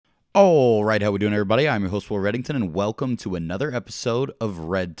All right, how we doing, everybody? I'm your host, Will Reddington, and welcome to another episode of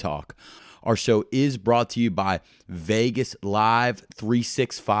Red Talk. Our show is brought to you by Vegas Live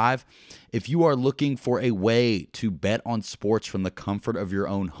 365. If you are looking for a way to bet on sports from the comfort of your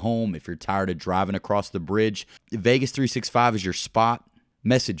own home, if you're tired of driving across the bridge, Vegas 365 is your spot.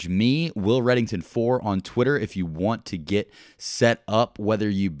 Message me, Will Reddington4, on Twitter if you want to get set up, whether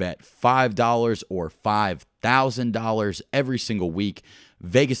you bet $5 or $5,000 every single week.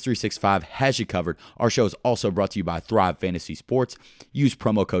 Vegas 365 has you covered. Our show is also brought to you by Thrive Fantasy Sports. Use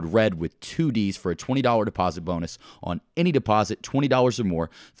promo code RED with 2Ds for a $20 deposit bonus on any deposit, $20 or more.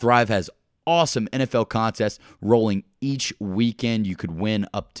 Thrive has awesome NFL contests rolling each weekend. You could win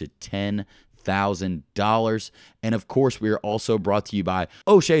up to $10,000. And of course, we are also brought to you by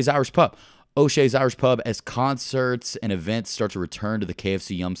O'Shea's Irish Pub. O'Shea's Irish Pub, as concerts and events start to return to the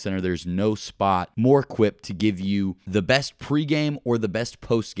KFC Yum Center, there's no spot more equipped to give you the best pregame or the best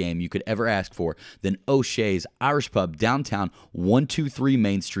postgame you could ever ask for than O'Shea's Irish Pub, downtown, 123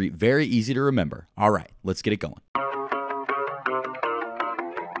 Main Street. Very easy to remember. All right, let's get it going.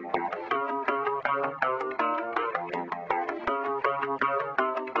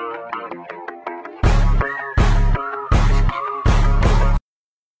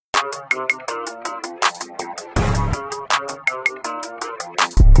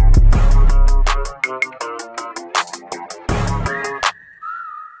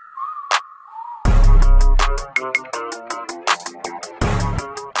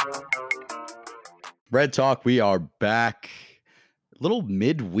 Red Talk, we are back. Little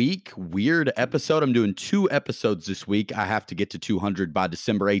midweek weird episode. I'm doing 2 episodes this week. I have to get to 200 by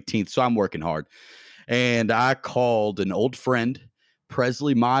December 18th, so I'm working hard. And I called an old friend,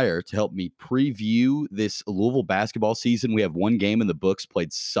 Presley Meyer, to help me preview this Louisville basketball season. We have one game in the books,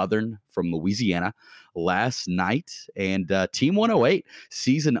 played Southern from Louisiana last night, and Team 108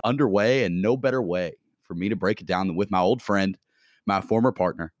 season underway, and no better way for me to break it down than with my old friend, my former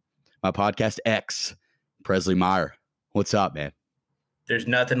partner, my podcast ex, Presley Meyer. What's up, man? There's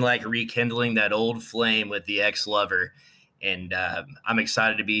nothing like rekindling that old flame with the ex-lover. And I'm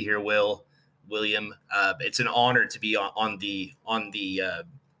excited to be here, William. It's an honor to be on the what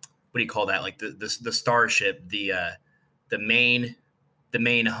do you call that? Like the starship, the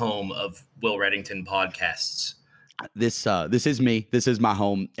main home of Will Reddington podcasts. This is me. This is my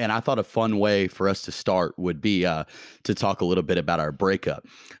home. And I thought a fun way for us to start would be to talk a little bit about our breakup.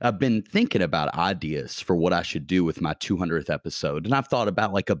 I've been thinking about ideas for what I should do with my 200th episode. And I've thought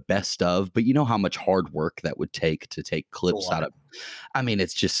about like a best of, but you know how much hard work that would take to take clips out of. I mean,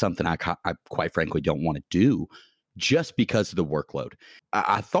 it's just something I quite frankly don't want to do just because of the workload.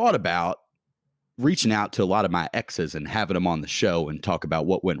 I thought about reaching out to a lot of my exes and having them on the show and talk about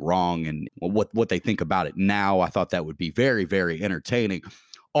what went wrong and what they think about it now. I thought that would be very, very entertaining.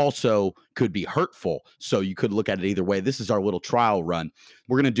 Also could be hurtful. So you could look at it either way. This is our little trial run.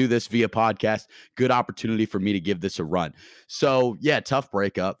 We're going to do this via podcast. Good opportunity for me to give this a run. So yeah, tough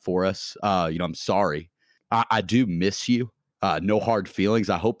breakup for us. I'm sorry. I do miss you. No hard feelings.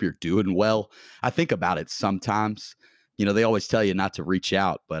 I hope you're doing well. I think about it sometimes. You know, they always tell you not to reach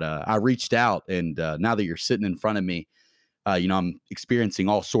out, but I reached out, and now that you're sitting in front of me, I'm experiencing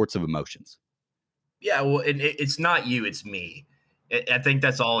all sorts of emotions. Yeah, well, it's not you, it's me. I think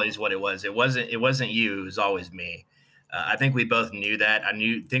that's always what it was. It wasn't you. It was always me. I think we both knew that.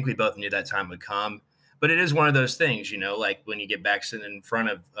 Think we both knew that time would come. But it is one of those things, like when you get back sitting in front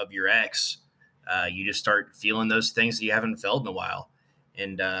of your ex, you just start feeling those things that you haven't felt in a while.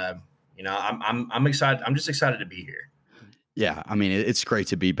 And I'm excited. I'm just excited to be here. Yeah, I mean, it's great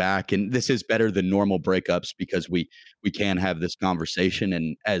to be back, and this is better than normal breakups because we can have this conversation.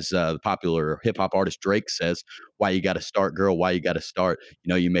 And as the popular hip hop artist Drake says, "Why you got to start, girl? Why you got to start?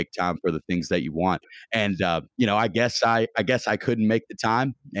 You make time for the things that you want." And I guess I couldn't make the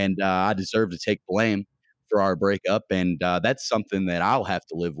time, and I deserve to take blame for our breakup, and that's something that I'll have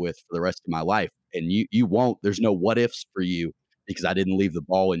to live with for the rest of my life. And you won't. There's no what ifs for you because I didn't leave the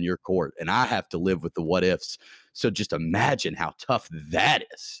ball in your court, and I have to live with the what ifs. So just imagine how tough that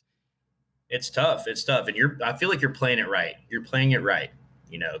is. It's tough. It's tough. And I feel like you're playing it right. You're playing it right,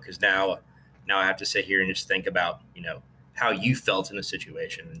 because now I have to sit here and just think about, how you felt in the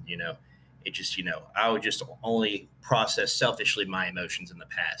situation. It just, I would just only process selfishly my emotions in the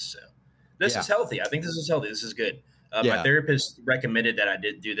past. So this is healthy. I think this is healthy. This is good. My therapist recommended that I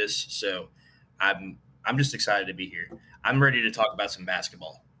did do this. So I'm just excited to be here. I'm ready to talk about some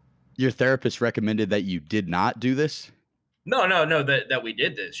basketball. Your therapist recommended that you did not do this? No, that we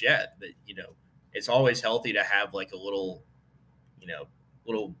did this. Yeah. That, it's always healthy to have like a little,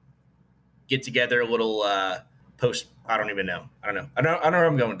 little get together, a little post. I don't even know. I don't know. I don't know where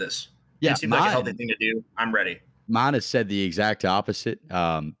I'm going with this. Yeah, It seems like a healthy thing to do. I'm ready. mine has said the exact opposite.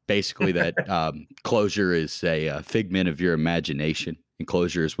 Basically, that closure is a figment of your imagination, and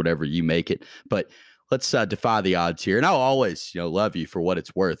closure is whatever you make it. But let's defy the odds here, and I'll always, love you for what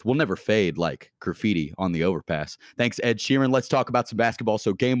it's worth. We'll never fade like graffiti on the overpass. Thanks, Ed Sheeran. Let's talk about some basketball.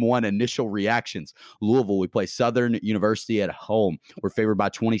 So, game one, initial reactions. Louisville, we play Southern University at home. We're favored by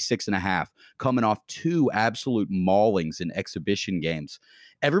 26.5, coming off two absolute maulings in exhibition games.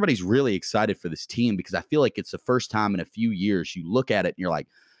 Everybody's really excited for this team because I feel like it's the first time in a few years you look at it and you're like,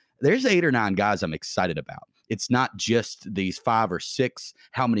 there's 8 or 9 guys I'm excited about. It's not just these 5 or 6.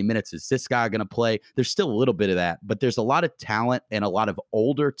 How many minutes is this guy going to play? There's still a little bit of that, but there's a lot of talent and a lot of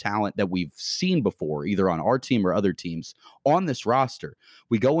older talent that we've seen before, either on our team or other teams on this roster.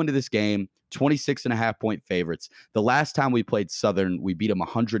 We go into this game 26.5-point favorites. The last time we played Southern, we beat them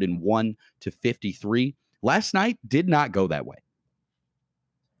 101-53. Last night did not go that way.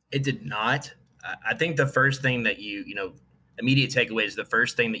 It did not. I think the first thing that immediate takeaway is the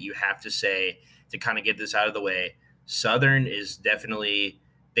first thing that you have to say to kind of get this out of the way. Southern is definitely,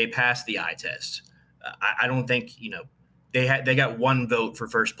 they passed the eye test. I don't think, they got 1 vote for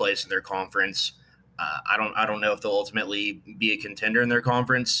first place in their conference. I don't know if they'll ultimately be a contender in their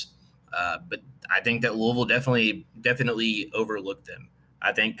conference, but I think that Louisville definitely overlooked them.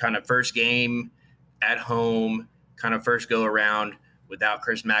 I think kind of first game at home, kind of first go around without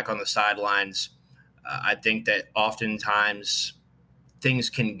Chris Mack on the sidelines. I think that oftentimes things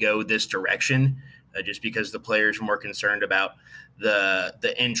can go this direction just because the players are more concerned about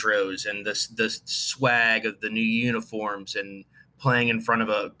the intros and the swag of the new uniforms and playing in front of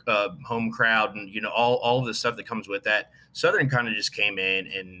a home crowd and, all of the stuff that comes with that. Southern kind of just came in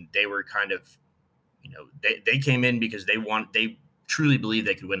and they were kind of, they came in because they truly believed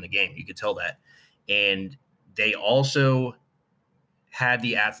they could win the game. You could tell that. And they also had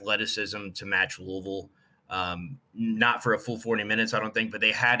the athleticism to match Louisville, not for a full 40 minutes, I don't think, but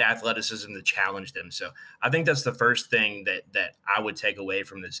they had athleticism to challenge them. So I think that's the first thing that I would take away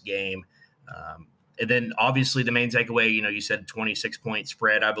from this game. And then obviously the main takeaway, you said 26-point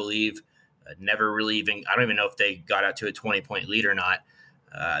spread, I believe. Never really even, I don't even know if they got out to a 20-point lead or not.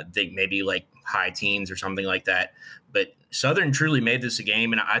 I think maybe like high teens or something like that. But Southern truly made this a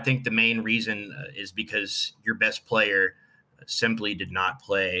game, and I think the main reason is because your best player simply did not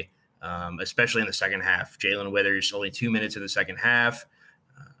play, especially in the second half. Jalen Withers, only 2 minutes in the second half.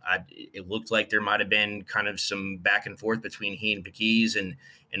 It looked like there might have been kind of some back and forth between he and Pegues, and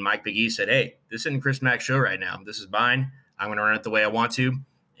Mike Pegues said, hey, this isn't Chris Mack's show right now. This is mine. I'm going to run it the way I want to.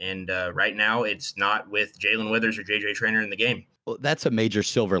 And right now it's not with Jalen Withers or JJ Traynor in the game. Well, that's a major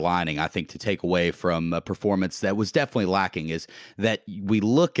silver lining, I think, to take away from a performance that was definitely lacking, is that we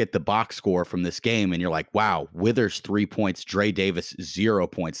look at the box score from this game and you're like, wow, Withers 3 points, Dre Davis 0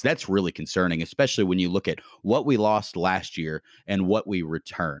 points. That's really concerning, especially when you look at what we lost last year and what we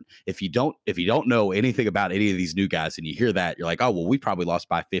return. If you don't know anything about any of these new guys and you hear that, you're like, oh, well, we probably lost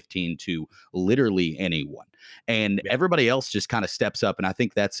by 15 to literally anyone. And everybody else just kind of steps up. And I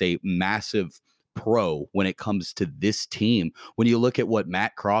think that's a massive pro when it comes to this team. When you look at what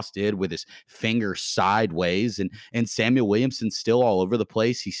Matt Cross did with his finger sideways and Samuel Williamson still all over the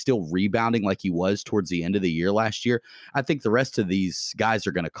place, he's still rebounding like he was towards the end of the year last year. I think the rest of these guys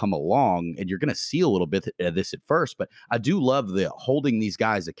are going to come along and you're going to see a little bit of this at first, but I do love the holding these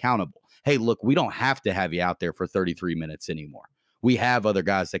guys accountable. Hey, look, we don't have to have you out there for 33 minutes anymore. We have other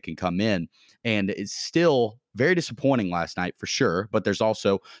guys that can come in, and it's still very disappointing last night for sure, but there's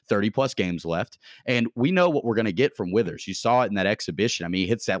also 30 plus games left, and we know what we're going to get from Withers. You saw it in that exhibition. I mean, he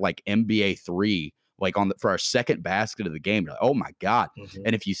hits that like NBA 3, like for our second basket of the game. You're like, oh my God. Mm-hmm.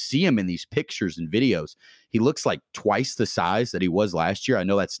 And if you see him in these pictures and videos, he looks like twice the size that he was last year. I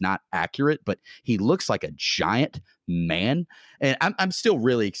know that's not accurate, but he looks like a giant man. And I'm still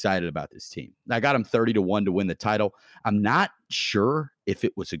really excited about this team. I got him 30-1 to win the title. I'm not sure if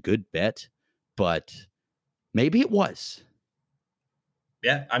it was a good bet, but maybe it was.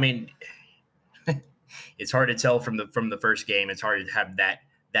 Yeah, I mean, it's hard to tell from the first game. It's hard to have that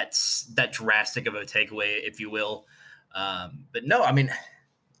drastic of a takeaway, if you will. But no, I mean,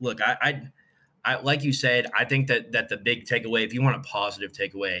 look, I like you said, I think that the big takeaway, if you want a positive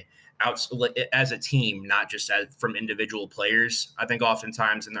takeaway, as a team, not just from individual players, I think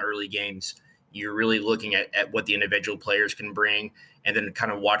oftentimes in the early games, you're really looking at what the individual players can bring and then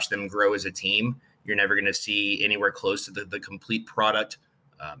kind of watch them grow as a team. You're never going to see anywhere close to the complete product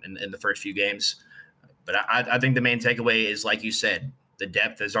in the first few games. But I think the main takeaway is, like you said, the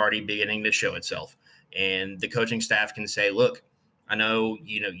depth is already beginning to show itself. And the coaching staff can say, look, I know,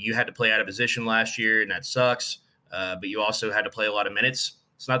 you had to play out of position last year and that sucks, but you also had to play a lot of minutes.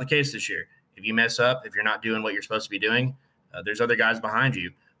 It's not the case this year. If you mess up, if you're not doing what you're supposed to be doing, there's other guys behind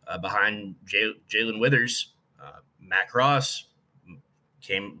you. Behind Jalen Withers, Matt Cross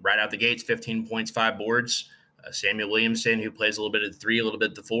came right out the gates, 15 points, 5 boards. Samuel Williamson, who plays a little bit of the 3, a little bit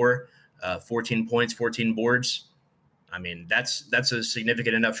of the 4, 14 points, 14 boards. I mean, that's a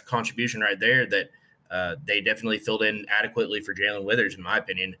significant enough contribution right there that they definitely filled in adequately for Jalen Withers, in my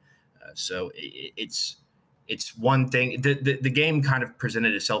opinion. So it's one thing. The game kind of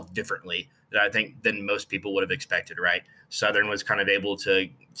presented itself differently than most people would have expected, right? Southern was kind of able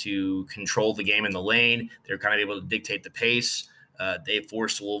to control the game in the lane. They're kind of able to dictate the pace. They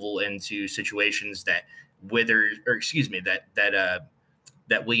forced Louisville into situations that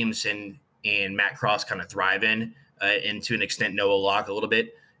that Williamson and Matt Cross kind of thrive in, and to an extent Noah Locke a little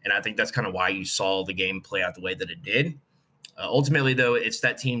bit. And I think that's kind of why you saw the game play out the way that it did. Ultimately, though, it's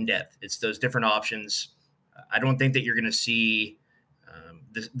that team depth. It's those different options. I don't think that you're going to see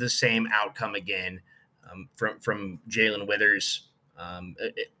the same outcome again from Jalen Withers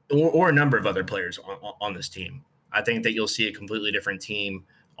or a number of other players on this team. I think that you'll see a completely different team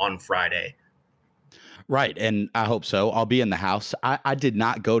on Friday. Right. And I hope so. I'll be in the house. I did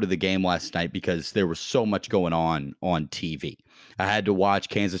not go to the game last night because there was so much going on TV. I had to watch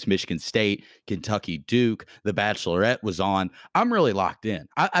Kansas, Michigan State, Kentucky, Duke. The Bachelorette was on. I'm really locked in.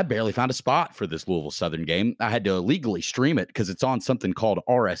 I barely found a spot for this Louisville Southern game. I had to illegally stream it because it's on something called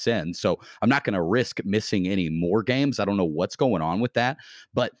RSN. So I'm not going to risk missing any more games. I don't know what's going on with that.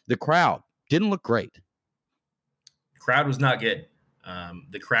 But the crowd didn't look great. Crowd was not good.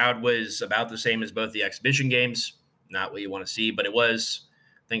 The crowd was about the same as both the exhibition games. Not what you want to see, but it was.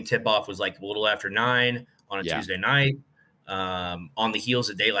 I think tip-off was like a little after 9 on a Tuesday night, on the heels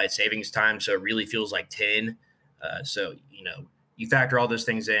of daylight savings time, so it really feels like 10. So, you factor all those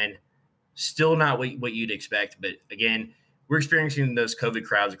things in. Still not what you'd expect, but again, we're experiencing those COVID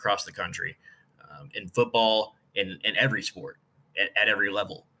crowds across the country, in football, in every sport, at every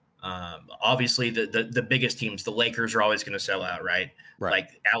level. Obviously the biggest teams, the Lakers are always going to sell out, right? Like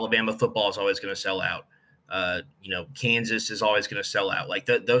Alabama football is always going to sell out. Kansas is always going to sell out. Like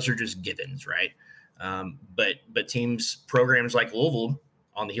those are just givens, right? But teams, programs like Louisville,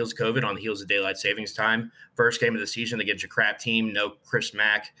 on the heels of COVID, on the heels of daylight savings time, first game of the season against a crap team, no Chris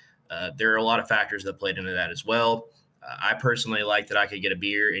Mack. There are a lot of factors that played into that as well. I personally like that I could get a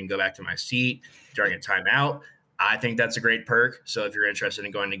beer and go back to my seat during a timeout. I think that's a great perk. So if you're interested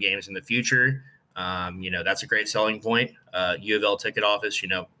in going to games in the future, that's a great selling point. U of L ticket office,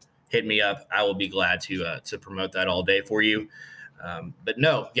 hit me up. I will be glad to promote that all day for you. But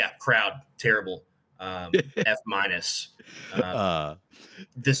no, crowd terrible. F minus.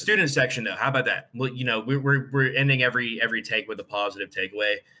 The student section though, how about that? Well, we're ending every take with a positive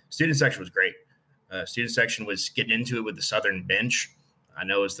takeaway. Student section was great. Student section was getting into it with the Southern bench. I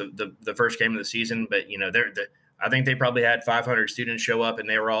know it's the first game of the season, but I think they probably had 500 students show up and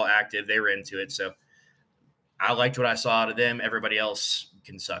they were all active. They were into it. So I liked what I saw out of them. Everybody else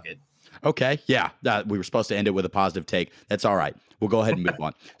can suck it. Okay. Yeah. We were supposed to end it with a positive take. That's all right. We'll go ahead and move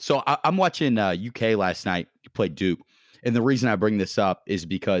on. So I'm watching UK last night. You played Duke. And the reason I bring this up is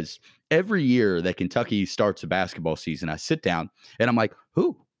because every year that Kentucky starts a basketball season, I sit down and I'm like,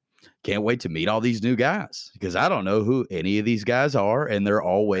 can't wait to meet all these new guys because I don't know who any of these guys are. And they're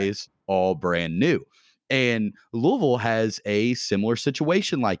always all brand new. And Louisville has a similar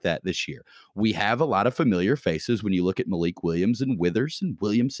situation like that this year. We have a lot of familiar faces when you look at Malik Williams and Withers and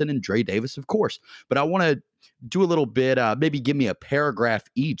Williamson and Dre Davis, of course. But I want to do a little bit, maybe give me a paragraph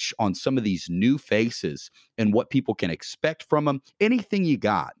each on some of these new faces and what people can expect from them. Anything you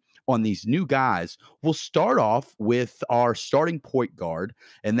got on these new guys. We'll start off with our starting point guard,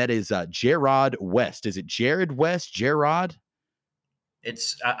 and that is Jarrod West. Is it Jared West, Jarrod?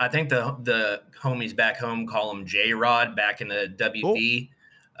 I think the homies back home call him J-Rod back in the WV.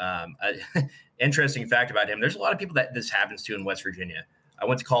 Cool. Interesting fact about him. There's a lot of people that this happens to in West Virginia. I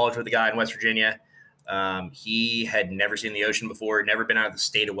went to college with a guy in West Virginia. He had never seen the ocean before, never been out of the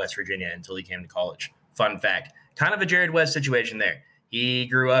state of West Virginia until he came to college. Fun fact. Kind of a Jared West situation there. He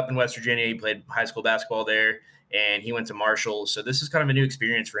grew up in West Virginia. He played high school basketball there, and he went to Marshall. So this is kind of a new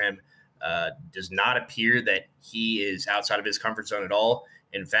experience for him. Does not appear that he is outside of his comfort zone at all.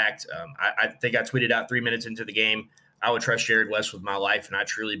 In fact, I think I tweeted out 3 minutes into the game, I would trust Jared West with my life, and I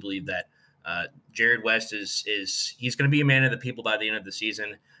truly believe that Jared West is he's going to be a man of the people by the end of the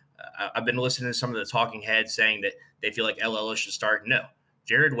season. I've been listening to some of the talking heads saying that they feel like El Ellis should start. No,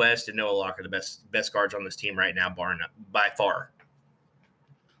 Jared West and Noah Locke are the best guards on this team right now, by far.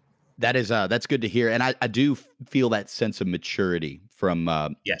 That is that's good to hear, and I do feel that sense of maturity from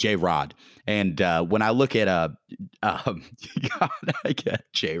Yeah. J Rod. And when I look at um, God, I get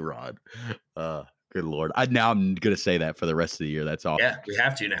J Rod. Good Lord. Now I'm going to say that for the rest of the year. That's all. Yeah, we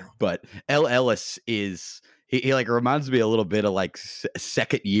have to now. But L. Ellis is he like reminds me a little bit of like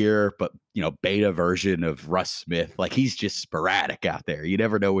second year, but beta version of Russ Smith. Like he's just sporadic out there. You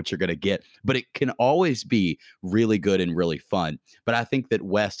never know what you're gonna get, but it can always be really good and really fun. But I think that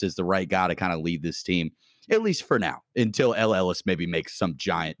West is the right guy to kind of lead this team, at least for now, until L. Ellis maybe makes some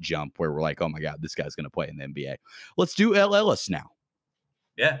giant jump where we're like, oh my God, this guy's gonna play in the NBA. Let's do L. Ellis now.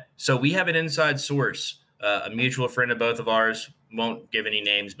 Yeah. So we have an inside source, a mutual friend of both of ours. Won't give any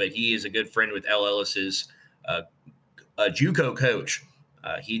names, but he is a good friend with L. Ellis's a JUCO coach.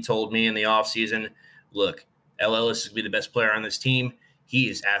 He told me in the offseason, look, L. Ellis is going to be the best player on this team. He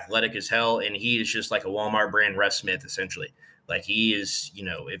is athletic as hell, and he is just like a Walmart brand Russ Smith, essentially. Like he is,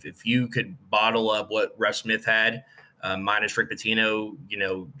 if you could bottle up what Russ Smith had, minus Rick Pitino,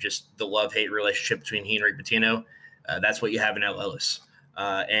 just the love-hate relationship between he and Rick Pitino, that's what you have in L. Ellis.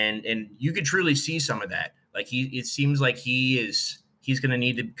 And you could truly see some of that. Like it seems like he's going to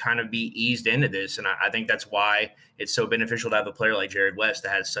need to kind of be eased into this. And I think that's why it's so beneficial to have a player like Jared West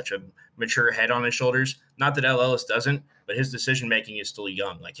that has such a mature head on his shoulders. Not that L. Ellis doesn't, but his decision-making is still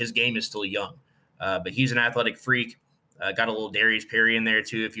young. Like his game is still young, but he's an athletic freak. Got a little Darius Perry in there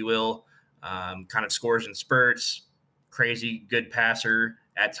too, if you will. Kind of scores in spurts, crazy good passer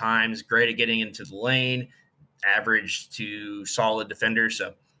at times, great at getting into the lane, average to solid defender.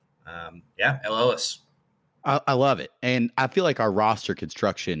 So L. Ellis. I love it. And I feel like our roster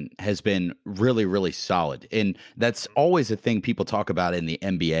construction has been really, really solid. And that's always a thing people talk about in the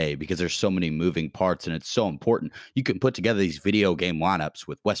NBA because there's so many moving parts and it's so important. You can put together these video game lineups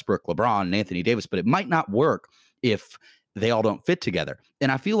with Westbrook, LeBron, and Anthony Davis, but it might not work if they all don't fit together.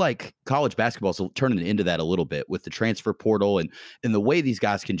 And I feel like college basketball is turning into that a little bit with the transfer portal and the way these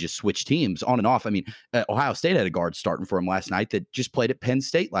guys can just switch teams on and off. I mean, Ohio State had a guard starting for him last night that just played at Penn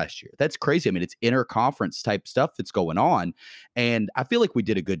State last year. That's crazy. I mean, it's interconference type stuff that's going on. And I feel like we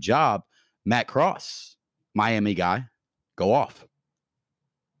did a good job. Matt Cross, Miami guy, go off.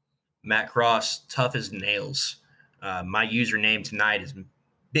 Matt Cross, tough as nails. My username tonight is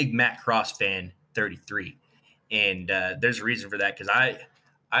Big Matt Cross Fan 33. And there's a reason for that because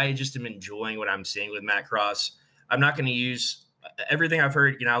I just am enjoying what I'm seeing with Matt Cross. I'm not going to use everything I've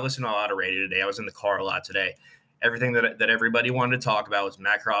heard. I listened to a lot of radio today. I was in the car a lot today. Everything that everybody wanted to talk about was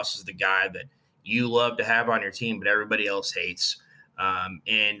Matt Cross is the guy that you love to have on your team, but everybody else hates.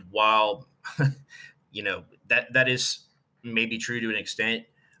 And while, that is maybe true to an extent,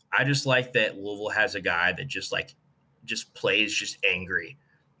 I just like that Louisville has a guy that just plays just angry.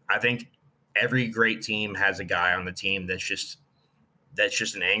 I think every great team has a guy on the team that's just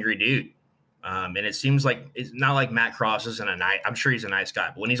an angry dude. And it seems like it's not like Matt Cross isn't I'm sure he's a nice guy,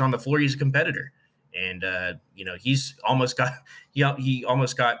 but when he's on the floor, he's a competitor. And, he's almost got, he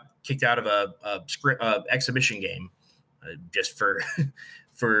almost got kicked out of a exhibition game just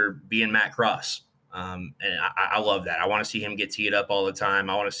for being Matt Cross. And I love that. I want to see him get teed up all the time.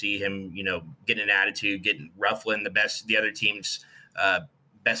 I want to see him, getting an attitude, getting ruffling the other team's,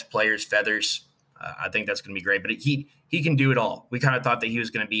 best players' feathers. I think that's going to be great. But he can do it all. We kind of thought that he was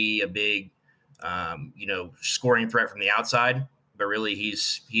going to be a big, scoring threat from the outside, but really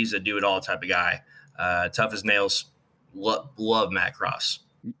he's a do-it-all type of guy. Tough as nails. Love Matt Cross.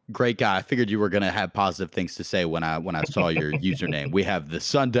 Great guy. I figured you were going to have positive things to say when I saw your username. We have the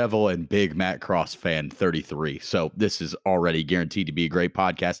Sun Devil and Big Matt Cross Fan 33. So this is already guaranteed to be a great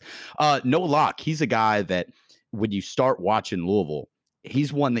podcast. Noah Locke, he's a guy that when you start watching Louisville,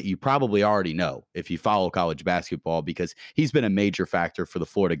 he's one that you probably already know if you follow college basketball because he's been a major factor for the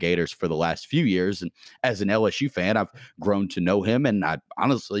Florida Gators for the last few years. And as an LSU fan, I've grown to know him, and I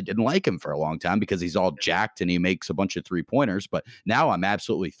honestly didn't like him for a long time because he's all jacked and he makes a bunch of 3-pointers. But now I'm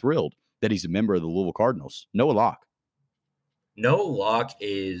absolutely thrilled that he's a member of the Louisville Cardinals. Noah Locke. Noah Locke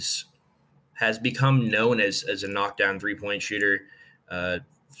has become known as a knockdown 3-point shooter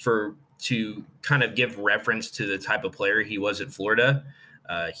to kind of give reference to the type of player he was at Florida.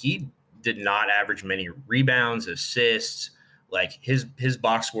 He did not average many rebounds, assists. Like his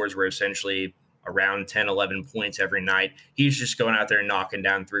box scores were essentially around 10, 11 points every night. He's just going out there and knocking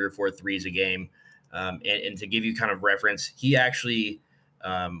down 3 or 4 threes a game. And to give you kind of reference, he actually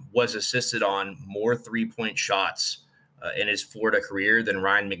was assisted on more 3-point shots in his Florida career than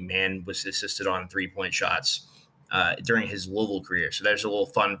Ryan McMahon was assisted on 3-point shots during his Louisville career. So there's a little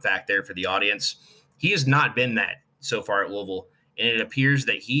fun fact there for the audience. He has not been that so far at Louisville, and it appears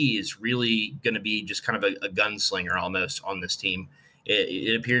that he is really going to be just kind of a gunslinger almost on this team.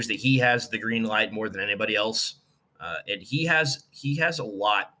 It appears that he has the green light more than anybody else. And he has a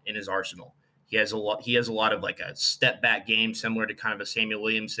lot in his arsenal. He has a lot of like a step back game, similar to kind of a Samuel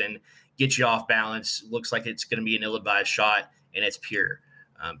Williamson, get you off balance. Looks like it's going to be an ill-advised shot, and it's pure.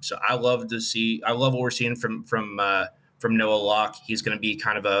 So I love what we're seeing from Noah Locke. He's going to be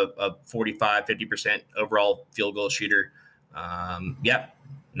kind of a 45-50% overall field goal shooter. Noah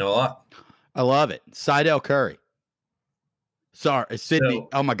Locke. I love it. Seidel Curry. Sorry, Sydney. So,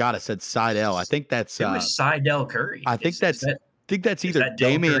 Oh my God, I said Seidel. I think that's it was Seidel Curry. I think that's either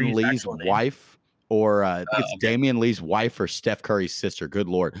Damian Lee's wife or I think it's okay. Damian Lee's wife or Steph Curry's sister. Good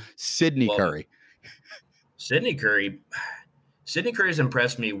Lord. Sydney Curry. Sydney Curry has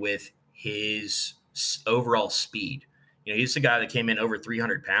impressed me with his overall speed. You know, he's the guy that came in over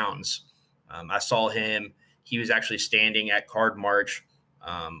 300 pounds. I saw him. He was actually standing at Card March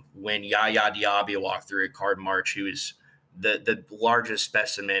when Yaya Diaby walked through at Card March. He was the largest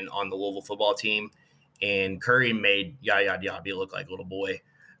specimen on the Louisville football team, and Curry made Yaya Diaby look like a little boy.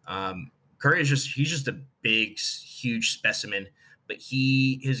 Curry he's just a big, huge specimen, but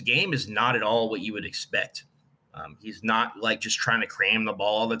his game is not at all what you would expect. He's not like just trying to cram the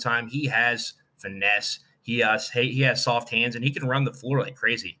ball all the time. He has finesse. He has soft hands, and he can run the floor like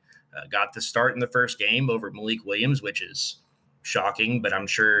crazy. Got the start in the first game over Malik Williams, which is shocking, but I'm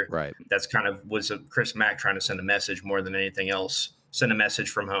sure that's kind of was Chris Mack trying to send a message more than anything else, send a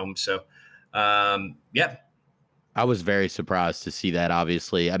message from home. So, I was very surprised to see that,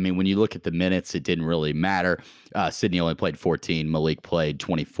 obviously. I mean, when you look at the minutes, it didn't really matter. Sydney only played 14. Malik played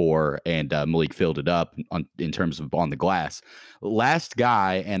 24, and Malik filled it up in terms of on the glass. Last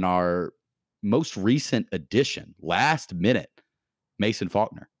guy and our most recent addition, last minute, Mason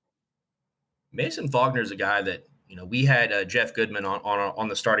Faulkner. Mason Faulkner is a guy that, you know, we had Jeff Goodman on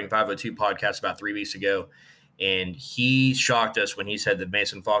the Starting 502 podcast about 3 weeks ago, and he shocked us when he said that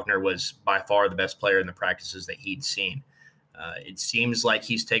Mason Faulkner was by far the best player in the practices that he'd seen. It seems like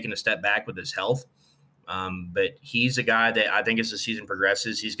he's taken a step back with his health, but he's a guy that I think as the season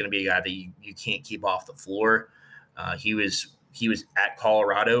progresses, he's going to be a guy that you can't keep off the floor. He was at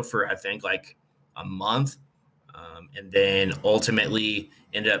Colorado for, I think, like a month, and then ultimately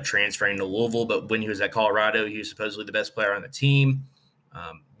ended up transferring to Louisville. But when he was at Colorado, he was supposedly the best player on the team.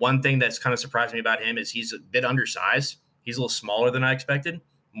 One thing that's kind of surprised me about him is he's a bit undersized. He's a little smaller than I expected,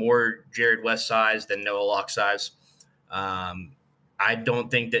 more Jared West size than Noah Locke size. I don't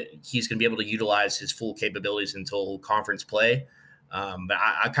think that he's going to be able to utilize his full capabilities until conference play. But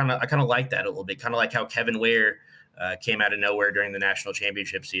I kind of like that a little bit, kind of like how Kevin Ware came out of nowhere during the national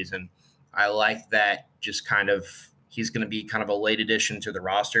championship season. I like that. Just kind of, he's going to be kind of a late addition to the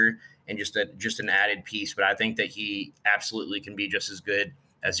roster and just an added piece. But I think that he absolutely can be just as good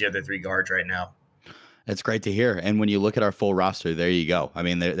as the other three guards right now. That's great to hear. And when you look at our full roster, there you go. I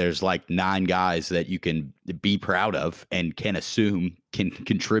mean, there's like 9 guys that you can be proud of and can assume can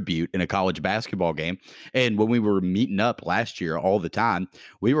contribute in a college basketball game. And when we were meeting up last year all the time,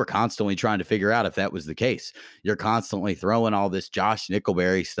 we were constantly trying to figure out if that was the case. You're constantly throwing all this Josh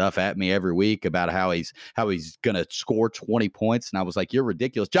Nickelberry stuff at me every week about how he's going to score 20 points. And I was like, you're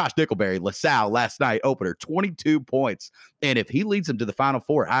ridiculous. Josh Nickelberry, LaSalle last night, opener, 22 points. And if he leads them to the Final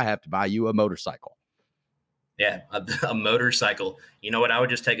Four, I have to buy you a motorcycle. Yeah, a motorcycle. You know what? I would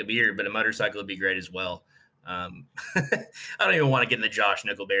just take a beer, but a motorcycle would be great as well. I don't even want to get into Josh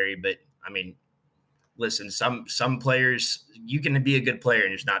Nickelberry, but I mean, listen, some players, you can be a good player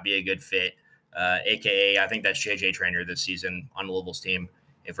and just not be a good fit. AKA, I think that's JJ Traynor this season on Louisville's team,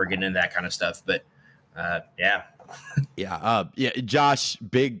 if we're getting into that kind of stuff. But yeah. Josh,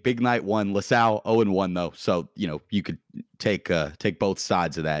 big night one. LaSalle 0-1 though, so you know you could take both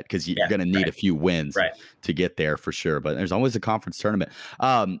sides of that because you're going to need a few wins to get there for sure. But there's always a conference tournament.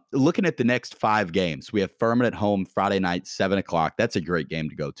 Looking at the next 5 games, we have Furman at home Friday night 7:00. That's a great game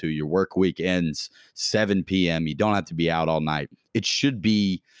to go to. Your work week ends 7 p.m. You don't have to be out all night. It should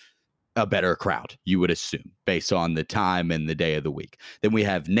be a better crowd, you would assume, based on the time and the day of the week. Then we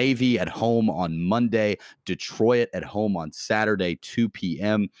have Navy at home on Monday, Detroit at home on Saturday, 2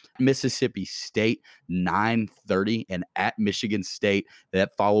 p.m., Mississippi State, 9:30, and at Michigan State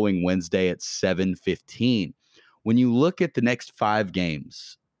that following Wednesday at 7:15. When you look at the next 5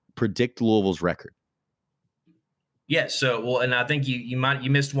 games, predict Louisville's record. Yeah, so, and I think you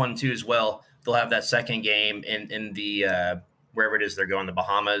missed one too as well. They'll have that second game in the wherever it is they're going, the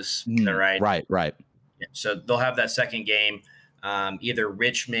Bahamas, right? Right. Yeah, so they'll have that second game, either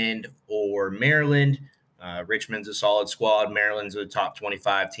Richmond or Maryland. Richmond's a solid squad. Maryland's a top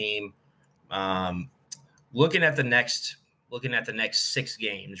 25 team. Looking at the next 6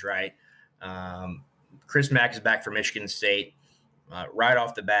 games, right? Chris Mack is back for Michigan State. Right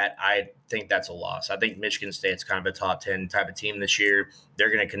off the bat, I think that's a loss. I think Michigan State's kind of a top 10 type of team this year. They're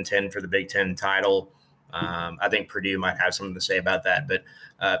going to contend for the Big Ten title. I think Purdue might have something to say about that. But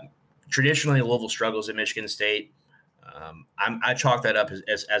traditionally, Louisville struggles at Michigan State. I chalk that up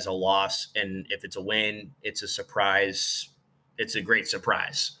as a loss. And if it's a win, it's a surprise. It's a great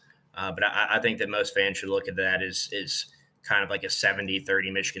surprise. But I think that most fans should look at that as kind of like a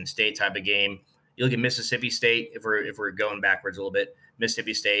 70-30 Michigan State type of game. You look at Mississippi State, if we're going backwards a little bit,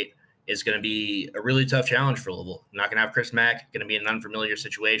 Mississippi State is going to be a really tough challenge for Louisville. Not going to have Chris Mack, going to be an unfamiliar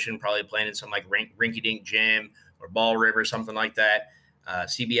situation, probably playing in some like rinky-dink gym or Ball River, something like that.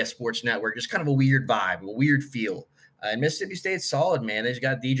 CBS Sports Network, just kind of a weird vibe, a weird feel. And Mississippi State's solid, man. They've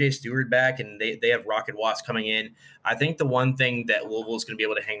got DJ Stewart back, and they have Rocket Watts coming in. I think the one thing that Louisville is going to be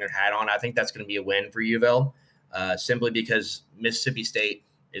able to hang their hat on, I think that's going to be a win for U of L, simply because Mississippi State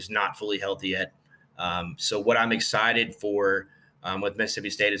is not fully healthy yet. So what I'm excited for with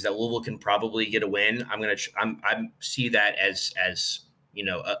Mississippi State is that Louisville can probably get a win. I see that as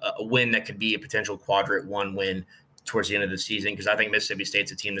a win that could be a potential quadrant one win towards the end of the season, because I think Mississippi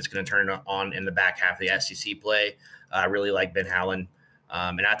State's a team that's going to turn on in the back half of the SEC play. I really like Ben Howland,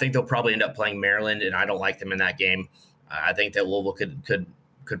 and I think they'll probably end up playing Maryland, and I don't like them in that game. I think that Louisville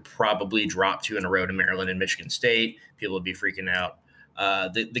could probably drop 2 in a row to Maryland and Michigan State. People would be freaking out.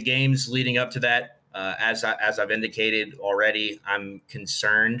 The games leading up to that. As I've indicated already, I'm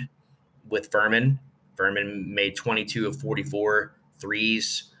concerned with Furman. Furman made 22 of 44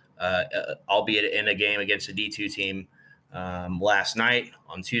 threes, albeit in a game against a D2 team last night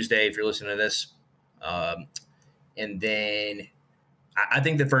on Tuesday, if you're listening to this. And then I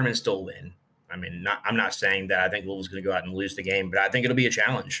think that Furman still win. I mean, I'm not saying that I think Louisville's going to go out and lose the game, but I think it'll be a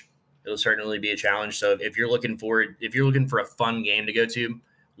challenge. It'll certainly be a challenge. So if you're looking for a fun game to go to,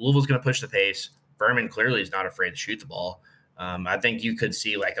 Louisville's going to push the pace. Furman clearly is not afraid to shoot the ball. I think you could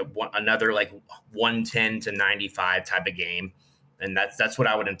see like another like 110-95 type of game, and that's what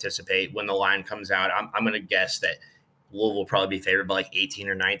I would anticipate when the line comes out. I'm going to guess that Louisville will probably be favored by like 18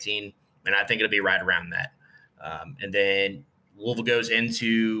 or 19, and I think it'll be right around that. And then Louisville goes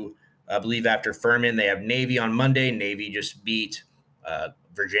into, I believe, after Furman, they have Navy on Monday. Navy just beat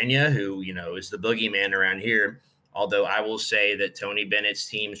Virginia, who is the boogeyman around here. Although I will say that Tony Bennett's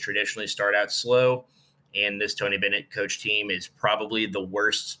teams traditionally start out slow, and this Tony Bennett coach team is probably the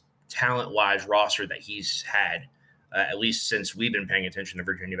worst talent-wise roster that he's had, at least since we've been paying attention to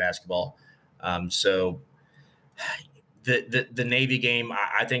Virginia basketball. So the Navy game,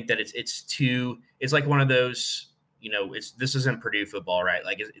 I think that it's like one of those, this isn't Purdue football, right?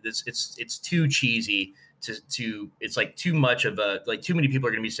 Like it's too cheesy to it's like too much of too many people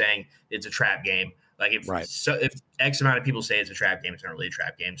are going to be saying it's a trap game. Like if X amount of people say it's a trap game, it's not really a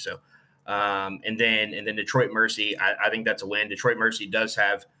trap game. So, and then Detroit Mercy, I think that's a win. Detroit Mercy does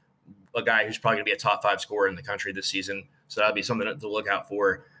have a guy who's probably going to be a top 5 scorer in the country this season. So that'll be something to look out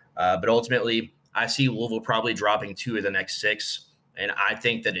for. But ultimately, I see Louisville probably dropping 2 of the next 6. And I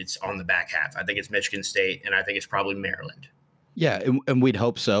think that it's on the back half. I think it's Michigan State, and I think it's probably Maryland. Yeah, and we'd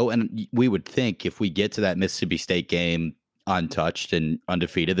hope so. And we would think if we get to that Mississippi State game untouched and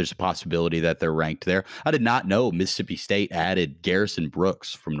undefeated, there's a possibility that they're ranked there. I did not know Mississippi State added Garrison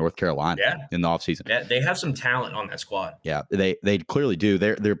Brooks from North Carolina in the offseason. Yeah, they have some talent on that squad. Yeah, they clearly do.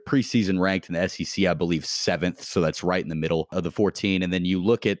 They're preseason ranked in the SEC, I believe, 7th. So that's right in the middle of the 14. And then you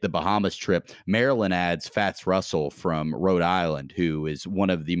look at the Bahamas trip, Maryland adds Fats Russell from Rhode Island, who is one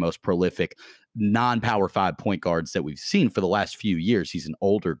of the most prolific non-power 5 point guards that we've seen for the last few years. He's an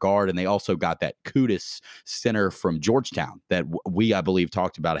older guard, and they also got that Kudus center from Georgetown that I believe,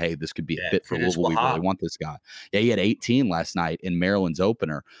 talked about, hey, this could be a fit for Louisville. We really want this guy. Yeah, he had 18 last night in Maryland's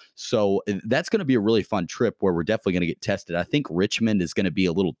opener. So that's going to be a really fun trip where we're definitely going to get tested. I think Richmond is going to be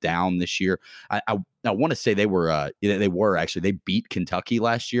a little down this year. I want to say they beat Kentucky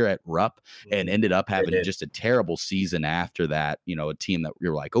last year at Rupp and ended up having just a terrible season after that. A team that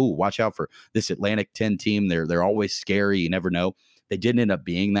you're like, oh, watch out for this Atlantic 10 team. They're always scary. You never know. They didn't end up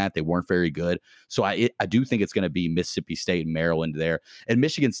being that. They weren't very good. So I do think it's going to be Mississippi State and Maryland there. And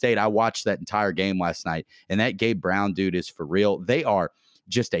Michigan State, I watched that entire game last night, and that Gabe Brown dude is for real. They are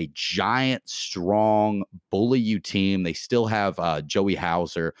just a giant, strong, bully you team. They still have Joey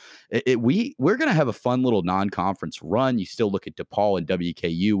Hauser. We're going to have a fun little non-conference run. You still look at DePaul and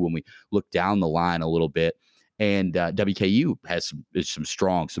WKU when we look down the line a little bit. And WKU has some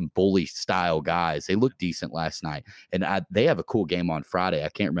strong, some bully style guys. They look decent last night, and they have a cool game on Friday. I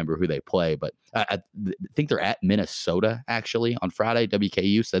can't remember who they play, but I think they're at Minnesota actually on Friday.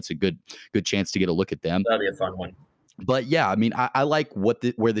 WKU, so that's a good chance to get a look at them. That'll be a fun one. But yeah, I mean, I like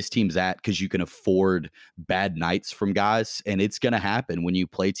where this team's at because you can afford bad nights from guys, and it's going to happen when you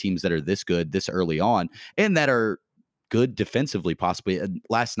play teams that are this good this early on and that are good defensively, possibly.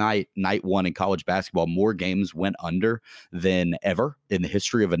 Last night, night one in college basketball, more games went under than ever in the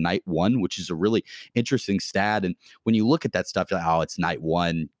history of a night one, which is a really interesting stat. And when you look at that stuff, you're like, oh, it's night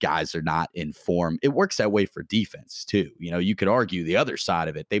one. Guys are not in form. It works that way for defense, too. You know, you could argue the other side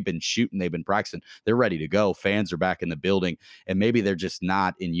of it. They've been shooting, they've been practicing, they're ready to go. Fans are back in the building, and maybe they're just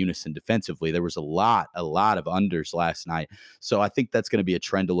not in unison defensively. There was a lot of unders last night. So I think that's going to be a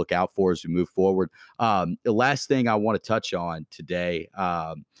trend to look out for as we move forward. The last thing I want to touch on today,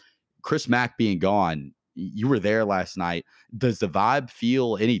 Chris Mack being gone. You were there last night. Does the vibe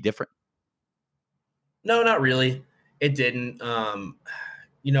feel any different? No, not really. It didn't.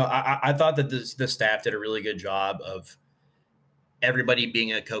 I thought that the staff did a really good job of everybody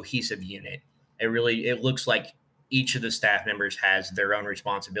being a cohesive unit. It looks like each of the staff members has their own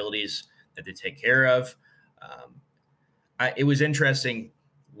responsibilities that they take care of. It was interesting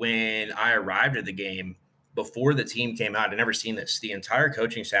when I arrived at the game before the team came out. I'd never seen this. The entire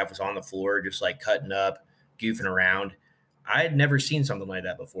coaching staff was on the floor, just like cutting up, goofing around. I had never seen something like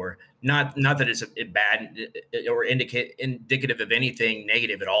that before. Not that it's bad or indicative of anything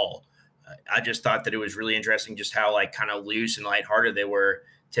negative at all. I just thought that it was really interesting just how like kind of loose and lighthearted they were.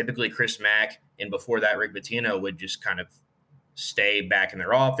 Typically, Chris Mack and before that, Rick Pitino would just kind of stay back in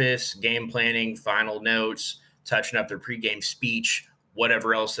their office, game planning, final notes, touching up their pregame speech,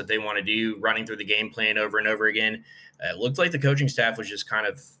 whatever else that they want to do, running through the game plan over and over again. It looked like the coaching staff was just kind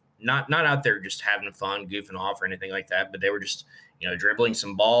of not out there just having fun, goofing off or anything like that, but they were just, dribbling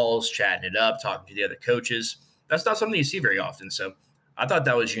some balls, chatting it up, talking to the other coaches. That's not something you see very often. So I thought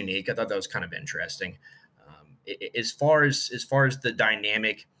that was unique. I thought that was kind of interesting. As far as the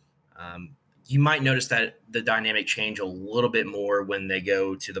dynamic, you might notice that the dynamic change a little bit more when they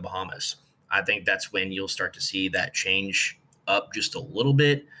go to the Bahamas. I think that's when you'll start to see that change up just a little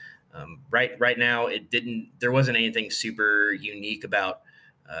bit. Right now, there wasn't anything super unique about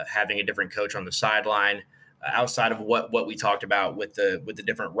having a different coach on the sideline outside of what we talked about with the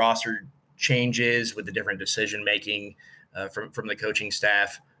different roster changes, with the different decision making from the coaching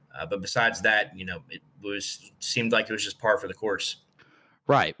staff. But besides that, seemed like it was just par for the course.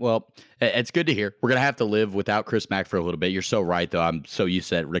 Right. Well, it's good to hear. We're gonna have to live without Chris Mack for a little bit. You're so right, though. I'm so used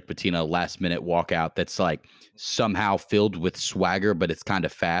to that Rick Pitino last minute walkout that's like somehow filled with swagger, but it's kind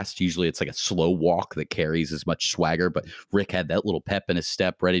of fast. Usually, it's like a slow walk that carries as much swagger. But Rick had that little pep in his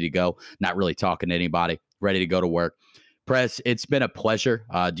step, ready to go, not really talking to anybody, ready to go to work. Press, it's been a pleasure.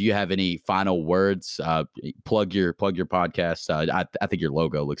 Do you have any final words? Plug your podcast. I think your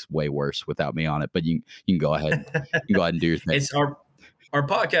logo looks way worse without me on it, but you can go ahead. You can go ahead and do your thing. It's our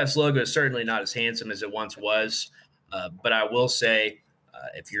podcast logo is certainly not as handsome as it once was, but I will say,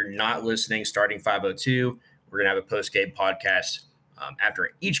 if you're not listening, starting 5:02, we're gonna have a post-game podcast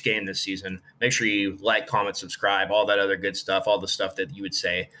after each game this season. Make sure you like, comment, subscribe, all that other good stuff, all the stuff that you would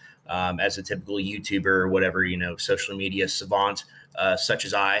say as a typical YouTuber or whatever, social media savant such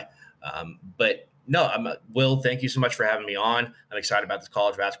as I. But no, Will, thank you so much for having me on. I'm excited about this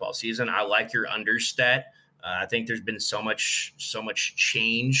college basketball season. I like your understat. I think there's been so much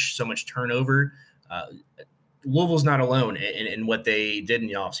change, so much turnover. Louisville's not alone in what they did in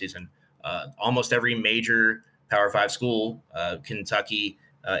the offseason. Almost every major Power 5 school, Kentucky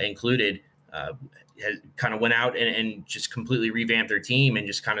included, has kind of went out and just completely revamped their team and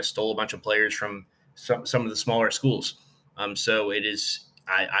just kind of stole a bunch of players from some of the smaller schools. So it is,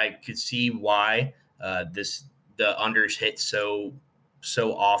 I could see why the unders hit so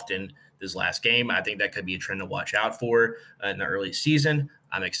often this last game. I think that could be a trend to watch out for in the early season.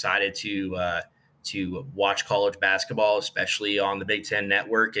 I'm excited to watch college basketball, especially on the Big Ten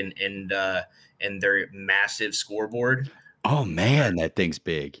Network and their massive scoreboard. Oh man, that thing's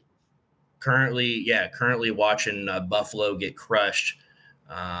big. Currently watching Buffalo get crushed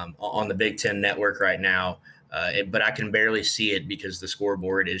on the Big Ten Network right now, but I can barely see it because the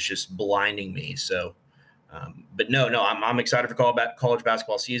scoreboard is just blinding me. So. But no, I'm excited for college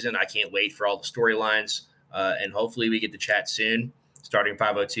basketball season. I can't wait for all the storylines, and hopefully we get to chat soon. Starting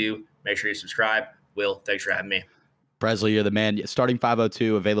 5:02. Make sure you subscribe. Will, thanks for having me. Presley, you're the man. Starting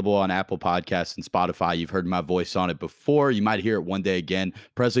 502, available on Apple Podcasts and Spotify. You've heard my voice on it before. You might hear it one day again.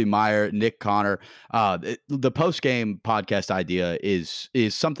 Presley Meyer, Nick Connor. The post game podcast idea is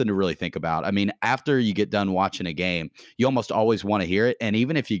something to really think about. I mean, after you get done watching a game, you almost always want to hear it. And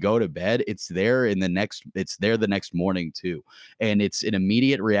even if you go to bed, it's there the next morning too. And it's an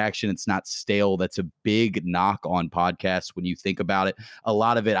immediate reaction. It's not stale. That's a big knock on podcasts when you think about it. A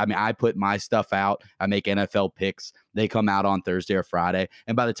lot of it, I mean, I put my stuff out. I make NFL picks. They come out on Thursday or Friday.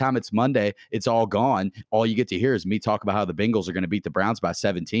 And by the time it's Monday, it's all gone. All you get to hear is me talk about how the Bengals are going to beat the Browns by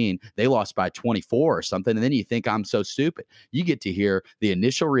 17. They lost by 24 or something. And then you think I'm so stupid. You get to hear the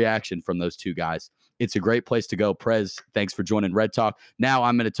initial reaction from those two guys. It's a great place to go. Prez, thanks for joining Red Talk. Now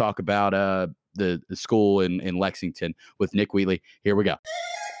I'm going to talk about the school in Lexington with Nick Wheatley. Here we go.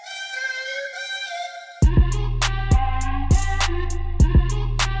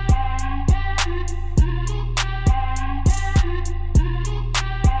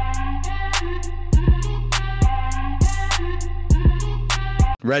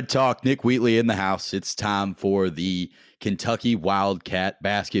 Red Talk, Nick Wheatley in the house. It's time for the Kentucky Wildcat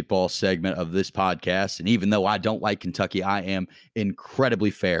basketball segment of this podcast. And even though I don't like Kentucky, I am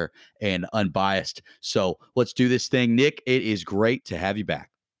incredibly fair and unbiased. So let's do this thing. Nick, it is great to have you back.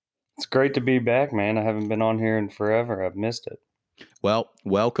 It's great to be back, man. I haven't been on here in forever. I've missed it. Well,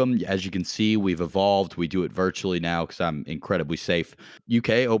 welcome. As you can see, we've evolved. We do it virtually now because I'm incredibly safe. UK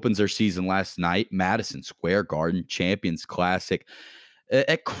opens their season last night. Madison Square Garden, Champions Classic.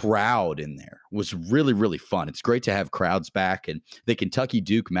 A crowd in there was really, really fun. It's great to have crowds back. And the Kentucky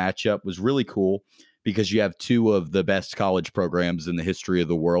Duke matchup was really cool because you have two of the best college programs in the history of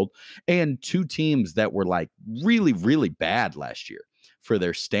the world and two teams that were like really, really bad last year for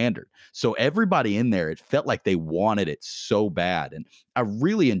their standard. So everybody in there, it felt like they wanted it so bad. And I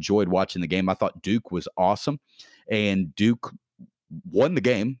really enjoyed watching the game. I thought Duke was awesome, and Duke won the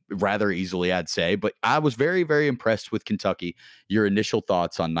game rather easily, I'd say. But I was very, very impressed with Kentucky. Your initial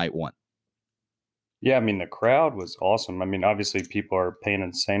thoughts on night one? Yeah, I mean, the crowd was awesome. I mean, obviously people are paying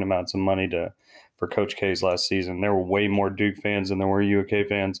insane amounts of money for Coach K's last season. There were way more Duke fans than there were UK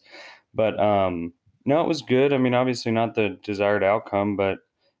fans. But no, it was good. I mean, obviously not the desired outcome,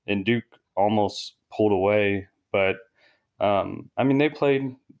 and Duke almost pulled away. But I mean, they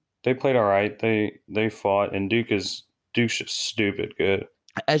played all right. They fought, and Duke's just stupid good.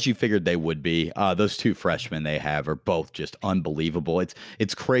 As you figured they would be. Those two freshmen they have are both just unbelievable.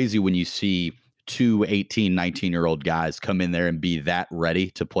 It's crazy when you see two 18, 19-year-old guys come in there and be that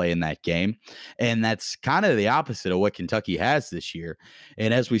ready to play in that game. And that's kind of the opposite of what Kentucky has this year.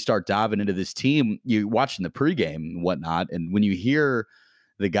 And as we start diving into this team, you're watching the pregame and whatnot, and when you hear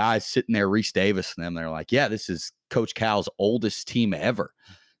the guys sitting there, Reese Davis and them, they're like, yeah, this is Coach Cal's oldest team ever.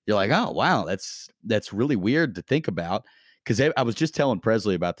 You're like, oh, wow, that's really weird to think about. Because I was just telling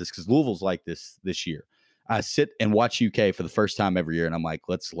Presley about this because Louisville's like this year. I sit and watch UK for the first time every year, and I'm like,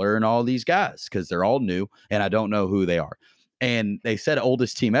 let's learn all these guys because they're all new, and I don't know who they are. And they said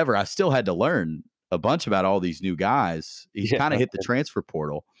oldest team ever. I still had to learn a bunch about all these new guys. He's kind of hit the transfer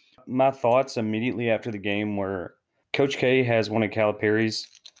portal. My thoughts immediately after the game were Coach K has one of Calipari's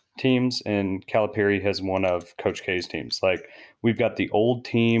teams, and Calipari has one of Coach K's teams. Like, we've got the old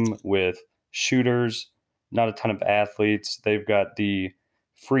team with shooters, not a ton of athletes. They've got the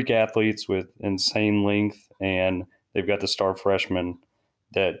freak athletes with insane length, and they've got the star freshmen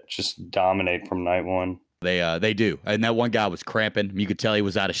that just dominate from night one. They do. And that one guy was cramping. You could tell he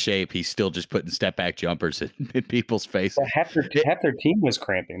was out of shape. He's still just putting step back jumpers in people's face. Well, half their team was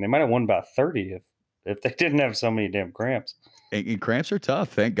cramping. They might have won by 30 if they didn't have so many damn cramps. And cramps are tough.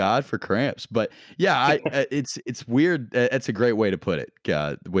 Thank God for cramps. But yeah, it's weird. That's a great way to put it,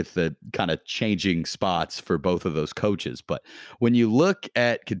 with the kind of changing spots for both of those coaches. But when you look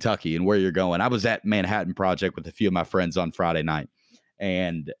at Kentucky and where you're going, I was at Manhattan Project with a few of my friends on Friday night,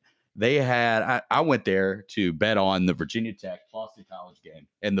 and they had I went there to bet on the Virginia Tech Boston College game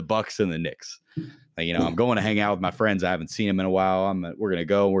and the Bucks and the Knicks. And, I'm going to hang out with my friends. I haven't seen them in a while. We're going to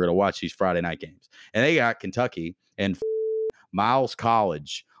go. We're going to watch these Friday night games. And they got Kentucky and Miles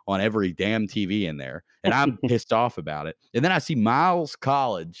College on every damn TV in there. And I'm pissed off about it. And then I see Miles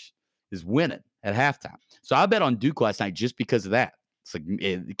College is winning at halftime. So I bet on Duke last night just because of that. It's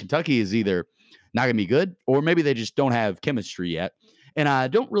like Kentucky is either not going to be good, or maybe they just don't have chemistry yet. And I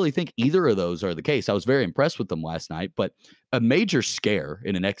don't really think either of those are the case. I was very impressed with them last night, but a major scare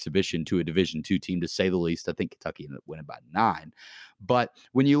in an exhibition to a Division II team, to say the least. I think Kentucky ended up winning by 9. But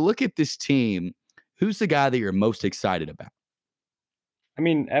when you look at this team, who's the guy that you're most excited about? I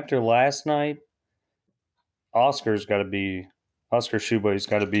mean, after last night, Oscar Tshiebwe's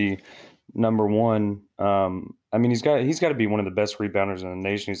got to be number one. I mean, he's got to be one of the best rebounders in the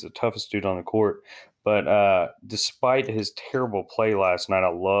nation. He's the toughest dude on the court. But despite his terrible play last night, I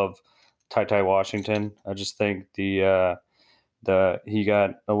love Ty Ty Washington. I just think he got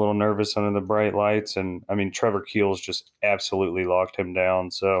a little nervous under the bright lights, and I mean Trevor Keels just absolutely locked him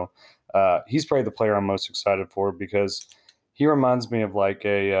down. So he's probably the player I'm most excited for because he reminds me of like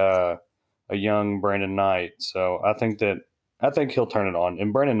a young Brandon Knight. So I think he'll turn it on.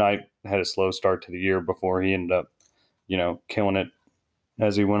 And Brandon Knight had a slow start to the year before he ended up, killing it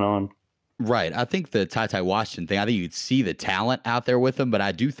as he went on. Right. I think the Ty Ty Washington thing, I think you'd see the talent out there with him, but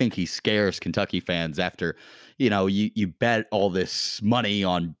I do think he scares Kentucky fans after, you bet all this money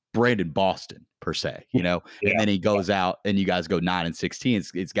on Brandon Boston per se, Yeah. and then he goes out and you guys go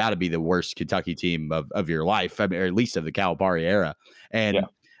 9-16. It's got to be the worst Kentucky team of your life, I mean, or at least of the Calipari era. And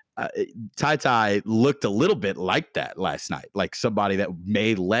Ty Ty looked a little bit like that last night, like somebody that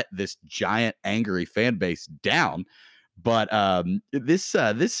may let this giant angry fan base down. But this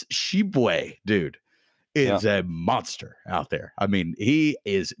Shibwe dude is a monster out there. I mean, he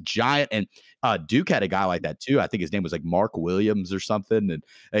is giant, and Duke had a guy like that too. I think his name was like Mark Williams or something, and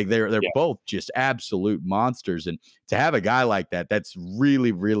like they're both just absolute monsters. And to have a guy like that, that's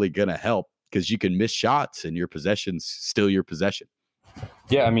really really gonna help because you can miss shots and your possessions still your possession.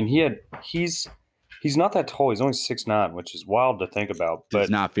 Yeah, I mean he's not that tall. He's only 6'9", which is wild to think about. But does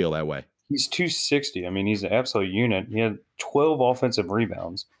not feel that way. He's 260. I mean, he's an absolute unit. He had 12 offensive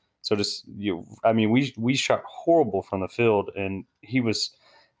rebounds. So we shot horrible from the field, and he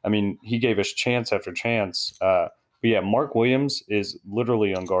gave us chance after chance. But yeah, Mark Williams is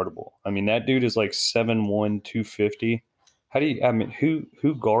literally unguardable. I mean, that dude is like 7'1", 250.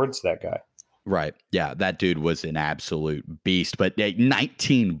 Who guards that guy? Right. Yeah, that dude was an absolute beast. But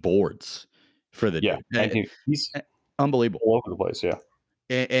 19 boards for the dude. 19. He's unbelievable. All over the place, yeah.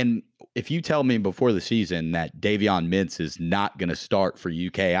 And if you tell me before the season that Davion Mintz is not going to start for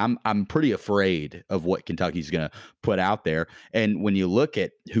UK, I'm pretty afraid of what Kentucky's going to put out there. And when you look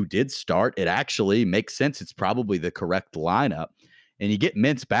at who did start, it actually makes sense. It's probably the correct lineup. And you get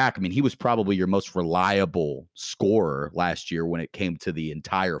Mintz back. I mean, he was probably your most reliable scorer last year when it came to the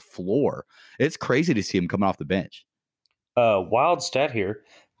entire floor. It's crazy to see him coming off the bench. Wild stat here.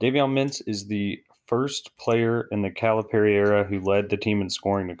 Davion Mintz is the first player in the Calipari era who led the team in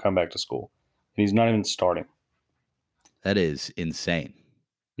scoring to come back to school. And he's not even starting. That is insane.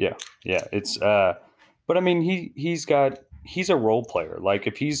 Yeah. It's but I mean he's a role player. Like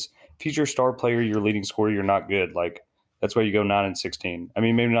if he's your star player, your leading scorer, you're not good. Like that's why you go 9-16. I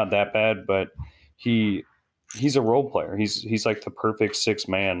mean, maybe not that bad, but he's a role player. He's like the perfect sixth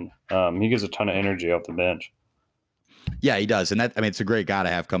man. He gives a ton of energy off the bench. Yeah, he does. And it's a great guy to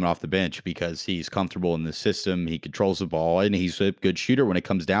have coming off the bench because he's comfortable in the system. He controls the ball and he's a good shooter when it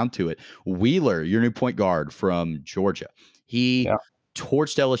comes down to it. Wheeler, your new point guard from Georgia. He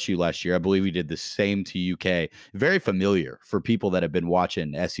torched LSU last year. I believe he did the same to UK. Very familiar for people that have been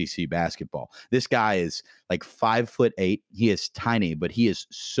watching SEC basketball. This guy is like 5'8". He is tiny, but he is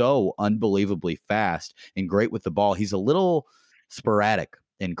so unbelievably fast and great with the ball. He's a little sporadic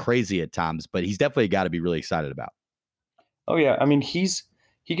and crazy at times, but he's definitely got to be really excited about. Oh yeah, I mean he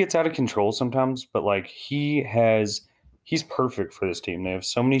gets out of control sometimes, but like he's perfect for this team. They have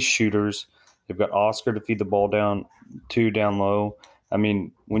so many shooters. They've got Oscar to feed the ball down low. I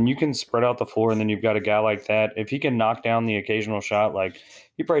mean, when you can spread out the floor and then you've got a guy like that, if he can knock down the occasional shot, like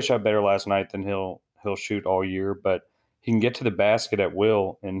he probably shot better last night than he'll shoot all year, but he can get to the basket at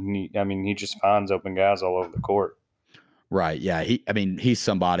will, and he just finds open guys all over the court. Right. Yeah. He's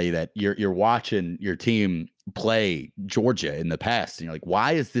somebody that you're watching your team play Georgia in the past, and you're like,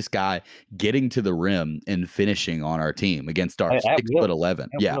 why is this guy getting to the rim and finishing on our team against our 6'11"?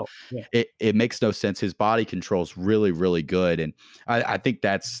 Yeah. It makes no sense. His body control's really, really good. And I think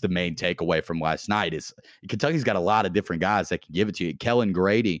that's the main takeaway from last night is Kentucky's got a lot of different guys that can give it to you. Kellen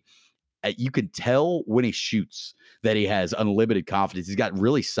Grady, you can tell when he shoots that he has unlimited confidence. He's got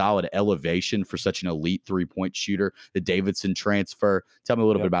really solid elevation for such an elite three-point shooter. The Davidson transfer. Tell me a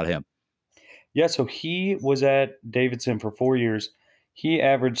little bit about him. Yeah, so he was at Davidson for 4 years. He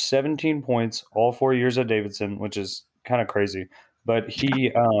averaged 17 points all 4 years at Davidson, which is kind of crazy. But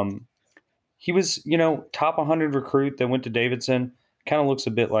he was, top 100 recruit that went to Davidson. Kind of looks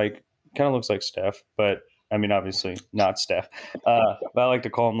like Steph, but I mean, obviously not Steph. But I like to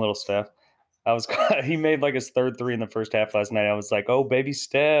call him Little Steph. He made like his third three in the first half last night. I was like, "Oh, baby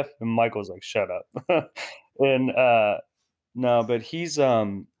Steph," and Michael was like, "Shut up." And no, but he's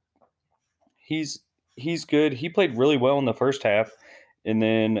good. He played really well in the first half, and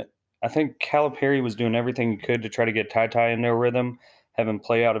then I think Calipari was doing everything he could to try to get Ty Ty in their rhythm. have him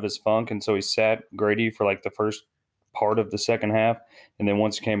play out of his funk, and so he sat Grady for like the first part of the second half, and then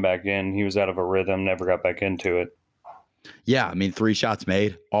once he came back in, he was out of a rhythm, never got back into it. Yeah, I mean, 3 shots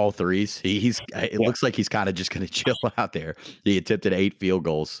made, all threes. It looks like he's kind of just going to chill out there. He attempted 8 field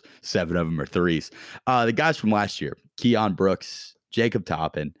goals, 7 of them are threes. The guys from last year, Keon Brooks, Jacob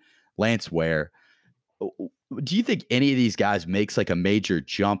Toppin, Lance Ware. Do you think any of these guys makes like a major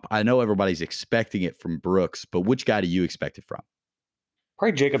jump? I know everybody's expecting it from Brooks, but which guy do you expect it from?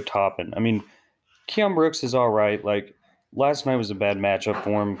 Probably Jacob Toppin. I mean, Keon Brooks is all right. Like last night was a bad matchup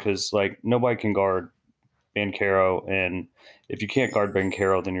for him because like nobody can guard Banchero, and if you can't guard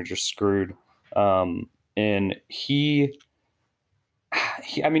Banchero, then you're just screwed. And he was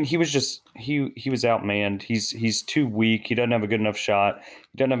outmanned. He's too weak. He doesn't have a good enough shot.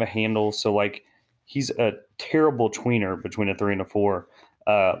 He doesn't have a handle. So like, he's a terrible tweener between a 3 and a 4.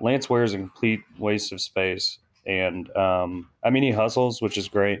 Lance Ware is a complete waste of space, and he hustles, which is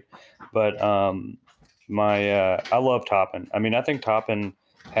great. But I love Toppin. I mean, I think Toppin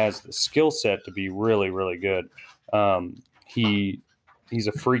has the skill set to be really, really good. He's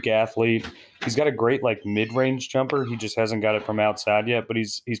a freak athlete. He's got a great like mid-range jumper. He just hasn't got it from outside yet, but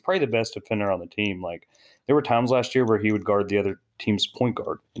he's probably the best defender on the team. Like there were times last year where he would guard the other team's point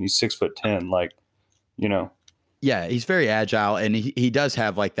guard, and he's 6'10". Like, you know. Yeah, he's very agile, and he does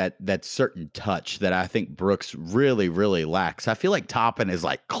have like that certain touch that I think Brooks really, really lacks. I feel like Toppin is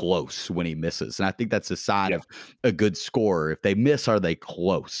like close when he misses, and I think that's a sign of a good scorer. If they miss, are they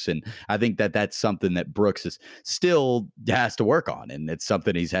close? And I think that's something that Brooks still has to work on, and it's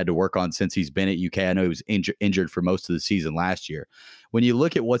something he's had to work on since he's been at UK. I know he was injured for most of the season last year. When you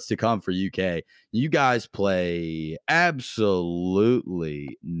look at what's to come for UK, you guys play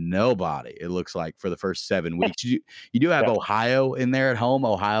absolutely nobody, it looks like, for the first 7 weeks. You do have Ohio in there at home.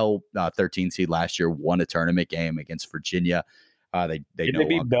 Ohio, 13 seed last year, won a tournament game against Virginia. They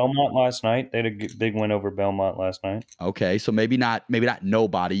beat Belmont last night. They had a big win over Belmont last night. Okay, so maybe not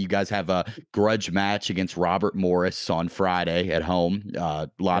nobody. You guys have a grudge match against Robert Morris on Friday at home. A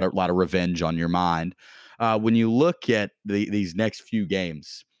lot of revenge on your mind. When you look at these next few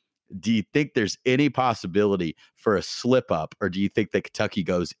games, do you think there's any possibility for a slip up, or do you think that Kentucky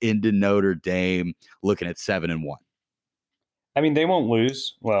goes into Notre Dame looking at 7-1? I mean, they won't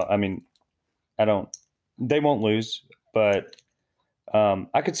lose. Well, I mean, they won't lose, but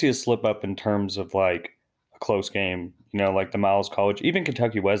I could see a slip up in terms of like a close game, like the Miles College, even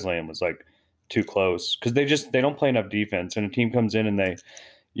Kentucky Wesleyan was like too close because they don't play enough defense, and a team comes in and they,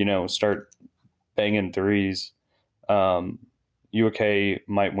 start banging threes. UK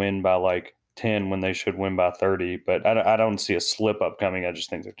might win by like 10 when they should win by 30, but I don't see a slip up coming. I just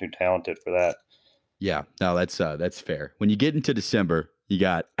think they're too talented for that. Yeah, no, that's fair. When you get into December, you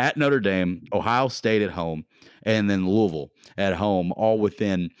got at Notre Dame, Ohio State at home, and then Louisville at home, all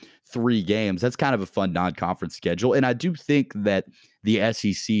within 3 games. That's kind of a fun non-conference schedule. And I do think that the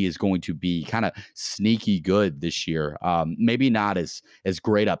SEC is going to be kind of sneaky good this year. Maybe not as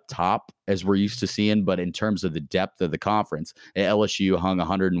great up top as we're used to seeing, but in terms of the depth of the conference, LSU hung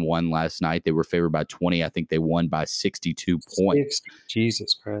 101 last night. They were favored by 20. I think they won by 62 points.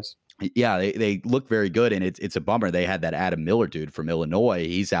 Jesus Christ. Yeah, they look very good, and it's a bummer. They had that Adam Miller dude from Illinois.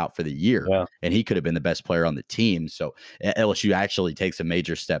 He's out for the year, and he could have been the best player on the team. So LSU actually takes a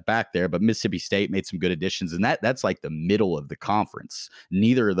major step back there, but Mississippi State made some good additions, and that's like the middle of the conference.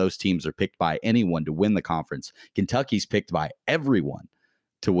 Neither of those teams are picked by anyone to win the conference. Kentucky's picked by everyone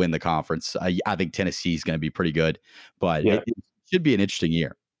to win the conference. I think Tennessee is going to be pretty good, but it should be an interesting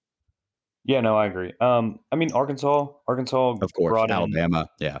year. Yeah, no, I agree. Arkansas, of course, brought Alabama,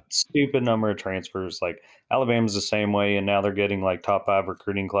 stupid number of transfers. Like Alabama's the same way, and now they're getting like top 5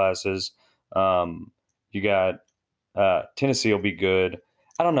 recruiting classes. You got Tennessee will be good.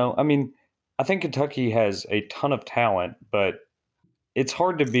 I don't know. I mean, I think Kentucky has a ton of talent, but it's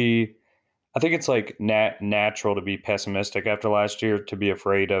hard to be. I think it's like natural to be pessimistic after last year, to be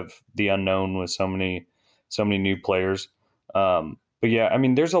afraid of the unknown with so many new players. But yeah, I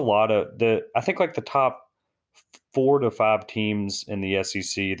mean, there's a lot of I think like the top 4 to 5 teams in the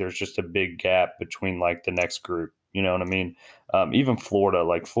SEC, there's just a big gap between like the next group. You know what I mean? Even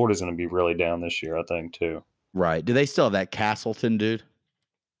Florida's going to be really down this year, I think, too. Right. Do they still have that Castleton dude?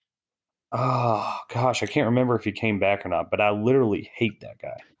 Oh, gosh, I can't remember if he came back or not, but I literally hate that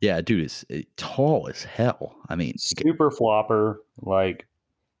guy. Yeah, dude is tall as hell. I mean, super flopper, like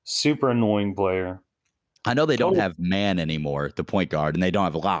super annoying player. I know they don't have Man anymore, the point guard, and they don't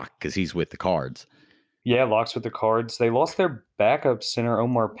have Locke because he's with the Cards. Yeah, Locke's with the Cards. They lost their backup center,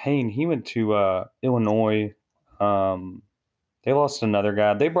 Omar Payne. He went to Illinois. They lost another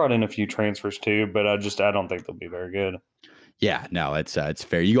guy. They brought in a few transfers too, but I don't think they'll be very good. Yeah, no, it's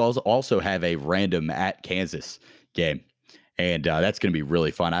fair. You also have a random at Kansas game, and that's going to be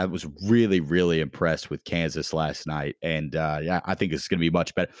really fun. I was really, really impressed with Kansas last night, and yeah, I think it's going to be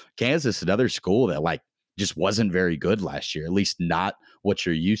much better. Kansas, another school that like just wasn't very good last year, at least not what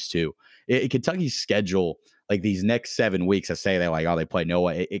you're used to. Kentucky's schedule, like these next 7 weeks, I say they like, oh, they play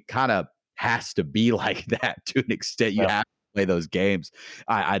Noah. It kind of has to be like that to an extent. You Yeah. have to play those games.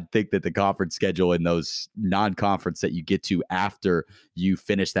 I think that the conference schedule and those non-conference that you get to after you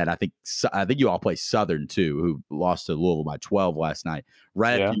finish that, I think you all play Southern too, who lost to Louisville by 12 last night.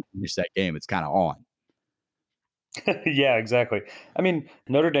 Right after Yeah. you finish that game, it's kind of on. Yeah, exactly. I mean,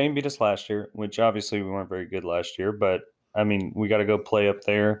 Notre Dame beat us last year, which obviously we weren't very good last year, but I mean, we got to go play up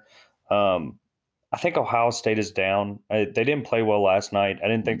there. I think Ohio State is down. They didn't play well last night. I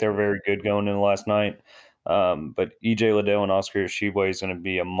didn't think they were very good going in last night. But EJ Liddell and Oscar Sheboy is going to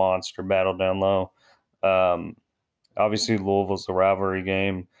be a monster battle down low. Obviously, Louisville's the rivalry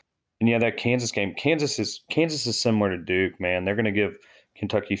game, and yeah, that Kansas game. Kansas is similar to Duke, man. They're going to give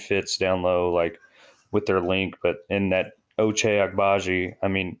Kentucky fits down low, like with their link. But in that Ochai Agbaji, I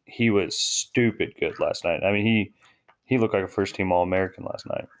mean, he was stupid good last night. I mean, he looked like a first team All American last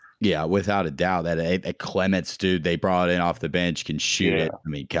night. Yeah, without a doubt. That Clements dude they brought in off the bench can shoot Yeah. it. I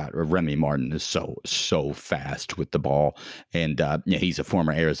mean, God, Remy Martin is so fast with the ball, and yeah, he's a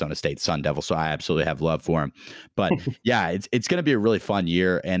former Arizona State Sun Devil, so I absolutely have love for him. But yeah, it's going to be a really fun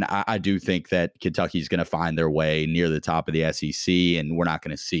year, and I do think that Kentucky's going to find their way near the top of the SEC, and we're not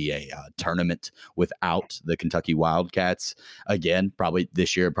going to see a tournament without the Kentucky Wildcats again. Probably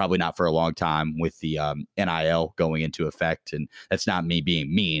this year, probably not for a long time with the NIL going into effect, and that's not me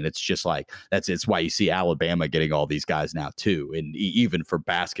being mean. It's just like it's why you see Alabama getting all these guys now too, and even for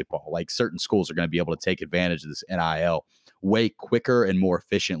basketball, like certain schools are going to be able to take advantage of this NIL way quicker and more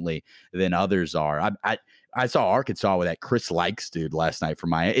efficiently than others are. I saw Arkansas with that Chris Likes dude last night for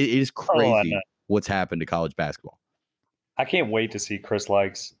Miami. It is crazy what's happened to college basketball. I can't wait to see Chris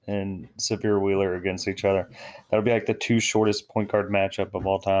Likes and Severe Wheeler against each other. That'll be like the two shortest point guard matchup of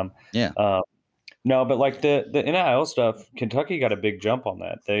all time. Yeah. No, but like the NIL stuff, Kentucky got a big jump on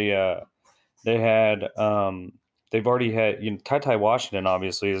that. They've already had Ty Washington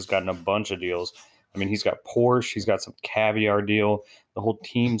obviously has gotten a bunch of deals. I mean, he's got Porsche, he's got some caviar deal. The whole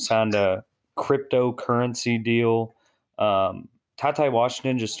team signed a cryptocurrency deal. Ty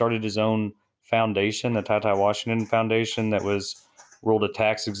Washington just started his own foundation, the Ty Washington Foundation, that was ruled a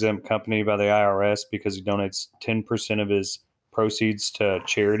tax exempt company by the IRS because he donates 10% of his proceeds to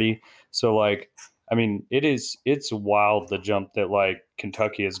charity. So like, I mean, it's wild the jump that like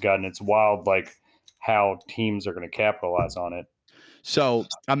Kentucky has gotten. It's wild like how teams are going to capitalize on it. So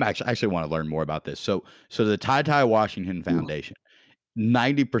I'm actually want to learn more about this. So the Ty Washington Foundation,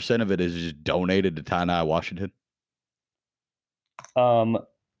 90% of it is just donated to Ty Washington.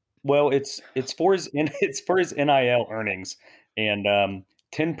 Well, it's for his NIL earnings, and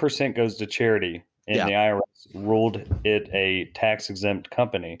 10% goes to charity, and the IRS ruled it a tax exempt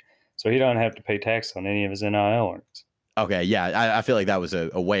company, so he don't have to pay tax on any of his NIL earnings. Okay, yeah, I feel like that was a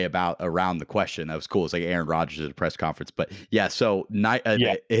way around the question. That was cool. It's like Aaron Rodgers at a press conference, but yeah. So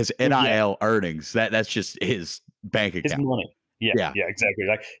his NIL earnings that's just his bank account, his money. Yeah, exactly.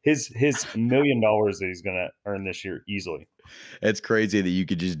 Like his $1 million that he's going to earn this year easily. It's crazy that you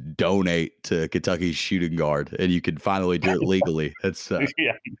could just donate to Kentucky's shooting guard and you could finally do it legally. It's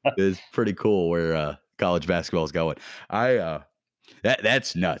it's pretty cool where college basketball is going.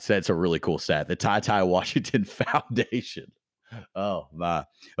 That's nuts. That's a really cool stat. The Ty Washington Foundation. Oh my!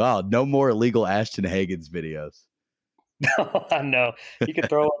 Oh, no more illegal Ashton Hagans videos. I know he can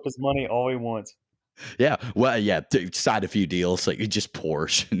throw up his money all he wants. Yeah, well, yeah. Sign a few deals like just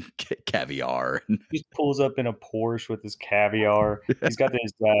Porsche and caviar. He just pulls up in a Porsche with his caviar. He's got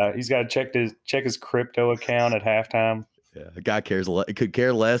his. He's got to check his crypto account at halftime. Yeah, the guy could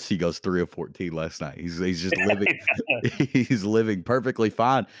care less. He goes 3 of 14 last night. He's just living. He's living perfectly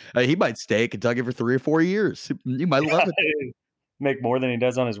fine. He might stay at Kentucky for 3 or 4 years. You might love it. Make more than he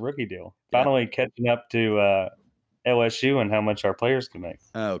does on his rookie deal. Finally catching up to LSU and how much our players can make.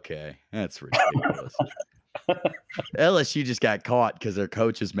 Okay, that's ridiculous. LSU just got caught because their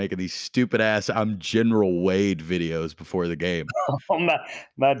coach is making these stupid ass "I'm General Wade" videos before the game. Oh,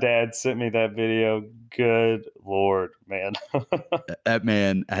 my dad sent me that video. Good Lord, man. That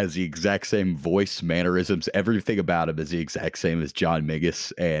man has the exact same voice, mannerisms, everything about him is the exact same as John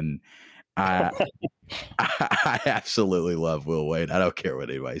Mingus, and I absolutely love Will Wade. I don't care what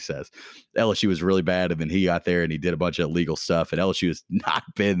anybody says. LSU was really bad, and then he got there and he did a bunch of illegal stuff, and LSU has not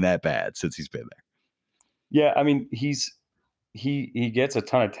been that bad since he's been there. Yeah, I mean, he gets a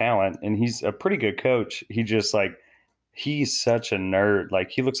ton of talent, and he's a pretty good coach. He just like he's such a nerd.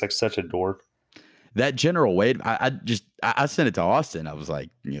 Like, he looks like such a dork. That General Wade, I sent it to Austin. I was like,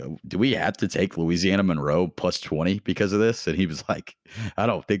 do we have to take Louisiana Monroe plus 20 because of this? And he was like, I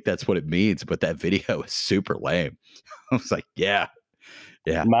don't think that's what it means, but that video is super lame. I was like, yeah.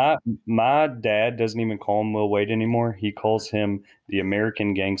 My dad doesn't even call him Will Wade anymore. He calls him the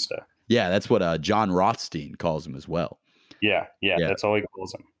American Gangsta. Yeah, that's what John Rothstein calls him as well. Yeah, that's all he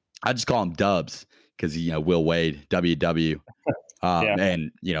calls him. I just call him Dubs because Will Wade, WW.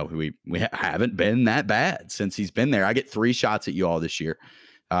 And we haven't been that bad since he's been there. I get 3 shots at you all this year.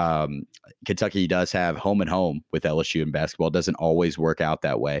 Kentucky does have home and home with LSU in basketball. It doesn't always work out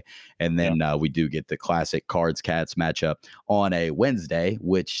that way. And then we do get the classic Cards Cats matchup on a Wednesday,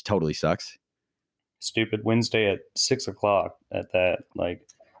 which totally sucks. Stupid Wednesday at 6:00 at that. Like,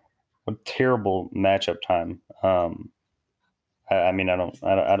 what terrible matchup time. I mean, I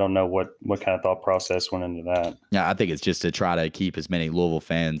don't know what kind of thought process went into that. Yeah, I think it's just to try to keep as many Louisville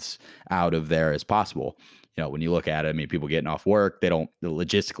fans out of there as possible. When you look at it, I mean, people getting off work, they don't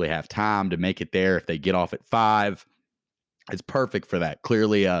logistically have time to make it there. If they get off at 5, it's perfect for that.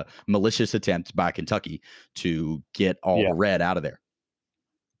 Clearly a malicious attempt by Kentucky to get all the red out of there.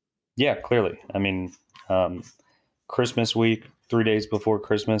 Yeah, clearly. I mean, Christmas week, 3 days before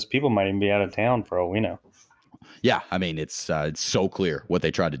Christmas, people might even be out of town for all we know. Yeah, I mean, it's so clear what they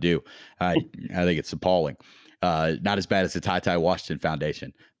tried to do. I think it's appalling. Not as bad as the Ty Washington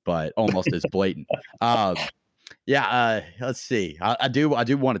Foundation, but almost as blatant. Let's see. I do want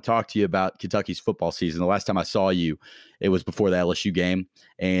to talk to you about Kentucky's football season. The last time I saw you, it was before the LSU game,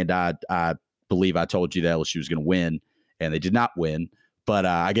 and I believe I told you that LSU was going to win, and they did not win. But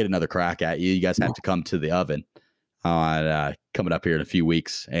I get another crack at you. You guys have to come to the oven coming up here in a few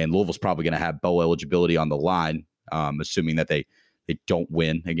weeks, and Louisville's probably going to have bowl eligibility on the line, assuming that they don't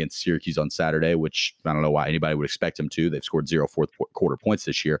win against Syracuse on Saturday, which I don't know why anybody would expect them to. They've scored 0 fourth quarter points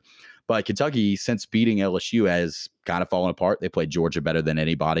this year. But Kentucky, since beating LSU, has kind of fallen apart. They played Georgia better than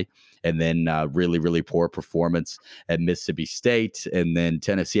anybody. And then really, really poor performance at Mississippi State. And then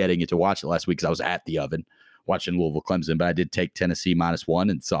Tennessee, I didn't get to watch it last week because I was at the oven watching Louisville Clemson. But I did take Tennessee -1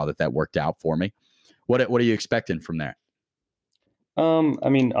 and saw that worked out for me. What are you expecting from there? I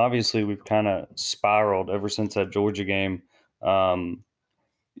mean, obviously, we've kind of spiraled ever since that Georgia game. We're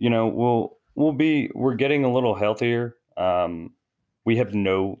getting a little healthier. We have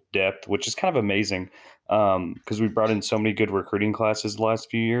no depth, which is kind of amazing because we brought in so many good recruiting classes the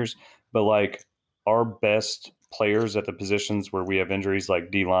last few years. But like, our best players at the positions where we have injuries, like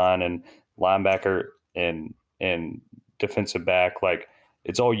D-line and linebacker and defensive back, like,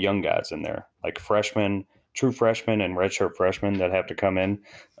 it's all young guys in there, like freshmen, true freshmen, and redshirt freshmen that have to come in.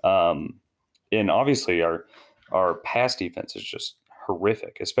 And obviously, our pass defense is just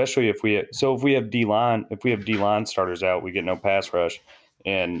horrific, especially if we have D-line starters out, we get no pass rush,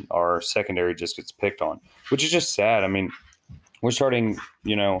 and our secondary just gets picked on, which is just sad. I mean, we're starting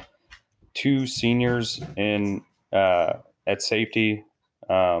 2 seniors in at safety.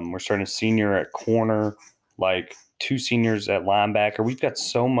 We're starting a senior at corner, like 2 seniors at linebacker. We've got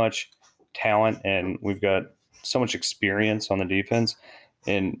so much talent and we've got so much experience on the defense,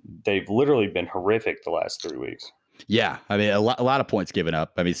 and they've literally been horrific the last 3 weeks. Yeah, I mean, a lot of points given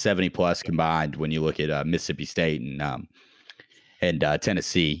up. I mean, 70 plus combined when you look at Mississippi State and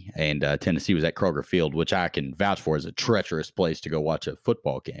Tennessee. And Tennessee was at Kroger Field, which I can vouch for as a treacherous place to go watch a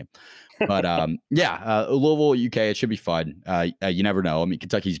football game. But Louisville, UK, it should be fun. You never know. I mean,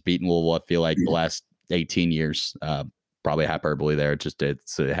 Kentucky's beaten Louisville, I feel like, the last 18 years. Probably hyperbole there. It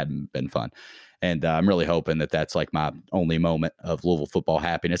hadn't been fun. And I'm really hoping that's like my only moment of Louisville football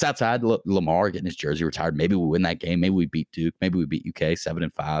happiness outside Lamar getting his jersey retired. Maybe we win that game. Maybe we beat Duke. Maybe we beat UK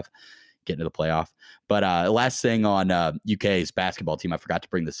 7-5, get into the playoff. But last thing on UK's basketball team, I forgot to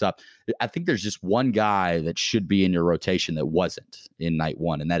bring this up. I think there's just one guy that should be in your rotation that wasn't in night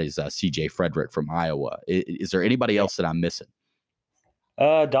one, and that is CJ Frederick from Iowa. Is there anybody else that I'm missing?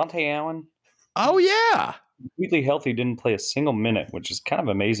 Dante Allen. Oh, yeah. Completely healthy, didn't play a single minute, which is kind of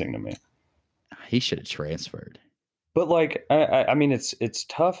amazing to me. He should have transferred. But like, I mean, it's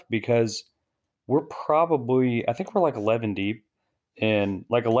tough because I think we're like 11 deep and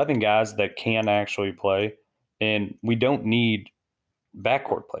like 11 guys that can actually play. And we don't need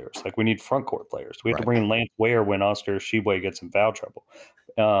backcourt players. Like, we need front court players. We have to bring in Lance Ware when Oscar Tshiebwe gets in foul trouble.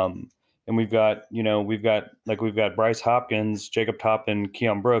 And we've got Bryce Hopkins, Jacob Toppin,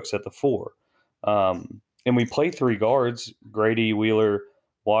 Keon Brooks at the 4. And we play 3 guards, Grady, Wheeler,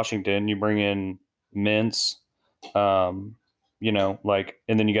 Washington. You bring in Mintz, and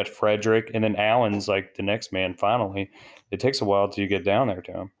then you got Frederick, and then Allen's like the next man. Finally, it takes a while till you get down there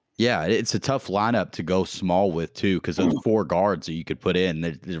to him. Yeah, it's a tough lineup to go small with too, because those four guards that you could put in,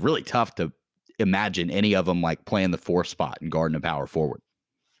 it's really tough to imagine any of them like playing the four spot and guarding a power forward.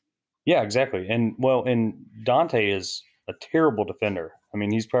 Yeah, exactly. And Dante is a terrible defender. I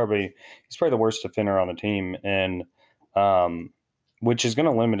mean, he's probably the worst defender on the team, and um, which is going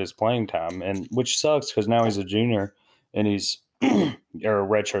to limit his playing time, and which sucks because now he's a junior and he's or a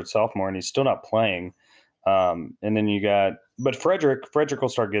redshirt sophomore, and he's still not playing. And then but Frederick will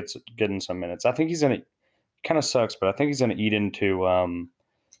start getting some minutes. I think he's gonna kind of sucks, but I think he's gonna eat into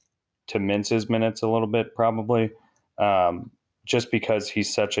to Mintz's minutes a little bit probably. Um, just because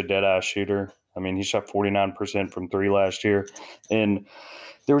he's such a dead eye shooter. I mean, he shot 49% from three last year. And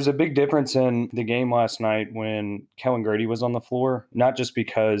there was a big difference in the game last night when Kellen Grady was on the floor, not just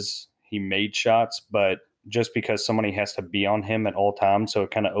because he made shots, but just because somebody has to be on him at all times. So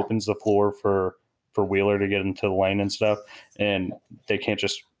it kind of opens the floor for Wheeler to get into the lane and stuff. And they can't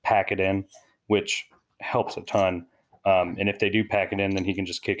just pack it in, which helps a ton. And if they do pack it in, then he can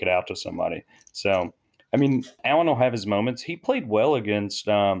just kick it out to somebody. So, I mean, Allen will have his moments. He played well against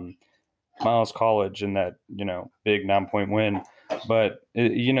Miles College in that big 9-point win, but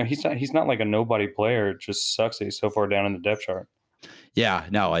he's not like a nobody player. It just sucks that he's so far down in the depth chart. Yeah,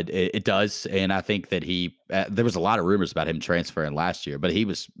 no, it does, and I think that there was a lot of rumors about him transferring last year, but he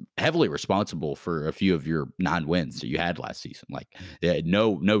was heavily responsible for a few of your 9 wins that you had last season. Like, yeah,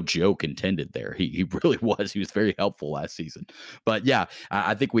 no joke intended there. He really was. He was very helpful last season. But yeah,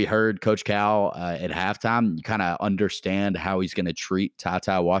 I think we heard Coach Cal at halftime. You kind of understand how he's going to treat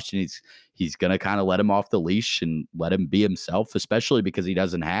Ty Washington. He's going to kind of let him off the leash and let him be himself, especially because he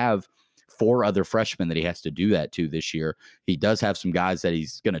doesn't have 4 other freshmen that he has to do that to this year. He does have some guys that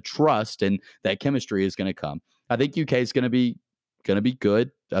he's going to trust, and that chemistry is going to come. I think UK is going to be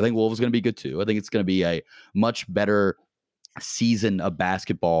good. I think Louisville's going to be good too. I think it's going to be a much better season of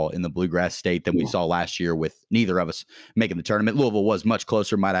basketball in the Bluegrass State than we saw last year with neither of us making the tournament. Louisville was much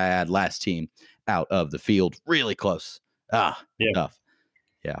closer, might I add, last team out of the field. Really close. Yeah. Tough.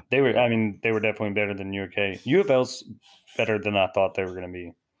 Yeah. They were definitely better than UK. U of L's better than I thought they were going to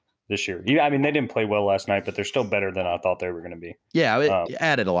be this year. I mean, they didn't play well last night, but they're still better than I thought they were going to be. Yeah, it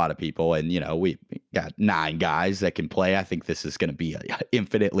added a lot of people, and we got 9 guys that can play. I think this is going to be an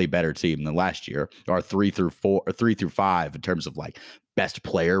infinitely better team than last year. Or 3 through 5 in terms of like best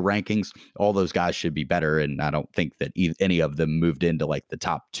player rankings. All those guys should be better, and I don't think that any of them moved into like the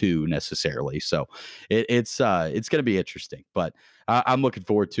top 2 necessarily. So it's going to be interesting, but I'm looking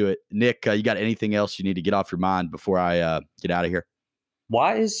forward to it. Nick, you got anything else you need to get off your mind before I get out of here?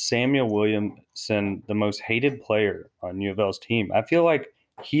 Why is Samuel Williamson the most hated player on U of L's team? I feel like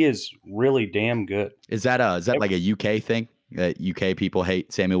he is really damn good. Is that like a UK thing? That UK people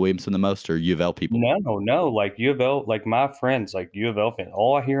hate Samuel Williamson the most, or U of L people? No. Like U of L, like my friends, like U of L fans,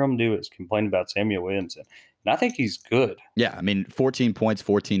 all I hear them do is complain about Samuel Williamson. And I think he's good. Yeah, I mean, 14 points,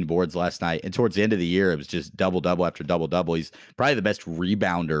 14 boards last night. And towards the end of the year, it was just double-double after double-double. He's probably the best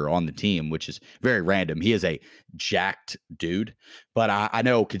rebounder on the team, which is very random. He is a jacked dude. But I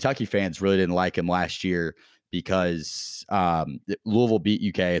know Kentucky fans really didn't like him last year because Louisville beat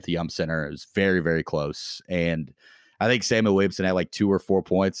UK at the Yum Center. It was very, very close. And I think Samuel Williamson had like 2 or 4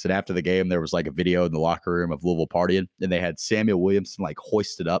 points. And after the game, there was like a video in the locker room of Louisville partying. And they had Samuel Williamson like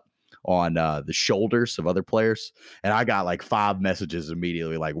hoisted up on the shoulders of other players. And I got like 5 messages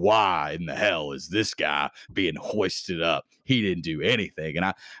immediately like, why in the hell is this guy being hoisted up? He didn't do anything. And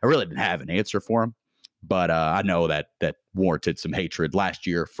I really didn't have an answer for him. But I know that warranted some hatred last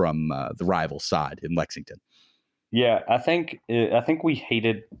year from the rival side in Lexington. Yeah, I think we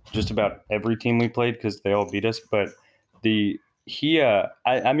hated just about every team we played because they all beat us. But I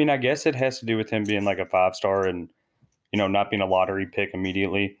mean, I guess it has to do with him being like a 5-star and not being a lottery pick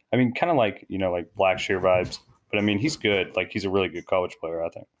immediately. I mean, kind of like, like Blackshear vibes. But, I mean, he's good. Like, he's a really good college player, I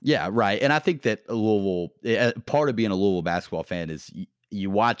think. Yeah, right. And I think that Louisville, part of being a Louisville basketball fan is you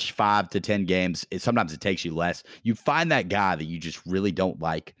watch 5 to 10 games. Sometimes it takes you less. You find that guy that you just really don't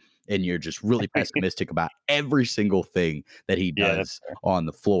like, and you're just really pessimistic about every single thing that he does on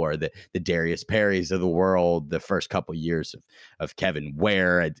the floor. The Darius Perrys of the world, the first couple years of Kevin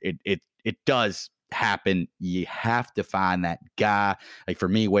Ware, it does happen. You have to find that guy. Like for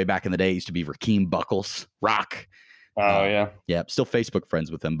me, way back in the day, it used to be Rakeem Buckles, Rock. Oh, yeah. Yeah, still Facebook friends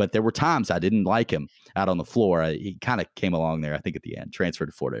with him. But there were times I didn't like him out on the floor. He kind of came along there, I think, at the end, transferred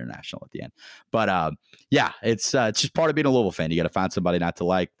to Florida International at the end. But yeah, it's just part of being a Louisville fan. You got to find somebody not to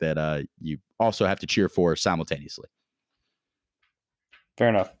like that you also have to cheer for simultaneously. Fair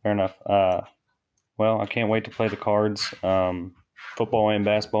enough. Well, I can't wait to play the Cards, football and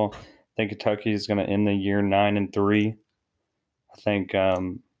basketball. I think Kentucky is going to end the year 9-3. I think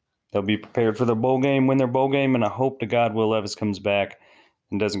they'll be prepared for their bowl game, win their bowl game, and I hope to God Will Levis comes back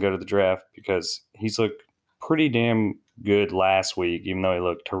and doesn't go to the draft because he's looked pretty damn good last week, even though he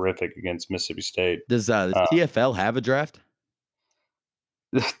looked terrific against Mississippi State. Does the CFL have a draft?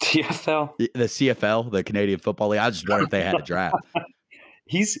 The TFL? The CFL, the Canadian Football League. I just wonder if they had a draft.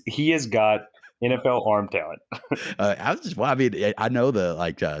 He has got NFL arm talent. I know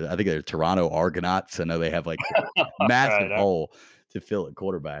I think they're Toronto Argonauts. I know they have like a massive hole to fill at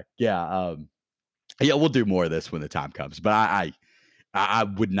quarterback. Yeah. We'll do more of this when the time comes, but I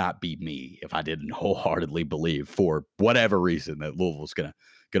would not be me if I didn't wholeheartedly believe for whatever reason that Louisville's going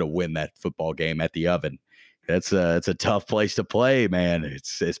to win that football game at the Oven. It's a tough place to play, man.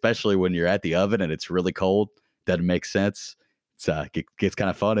 It's especially when you're at the Oven and it's really cold. Doesn't make sense. It gets kind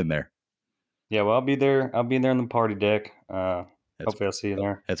of fun in there. Yeah, well, I'll be there on the party deck. Hopefully I'll see you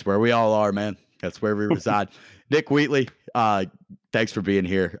there. That's where we all are, man. That's where we reside. Nick Wheatley, thanks for being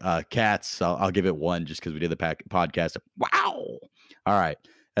here. Cats, I'll give it 1 just because we did the podcast. Wow. All right.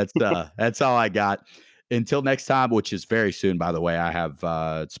 That's all I got. Until next time, which is very soon, by the way. I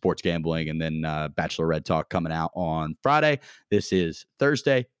have sports gambling and then Bachelor Red Talk coming out on Friday. This is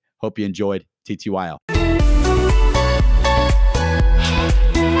Thursday. Hope you enjoyed TTYL.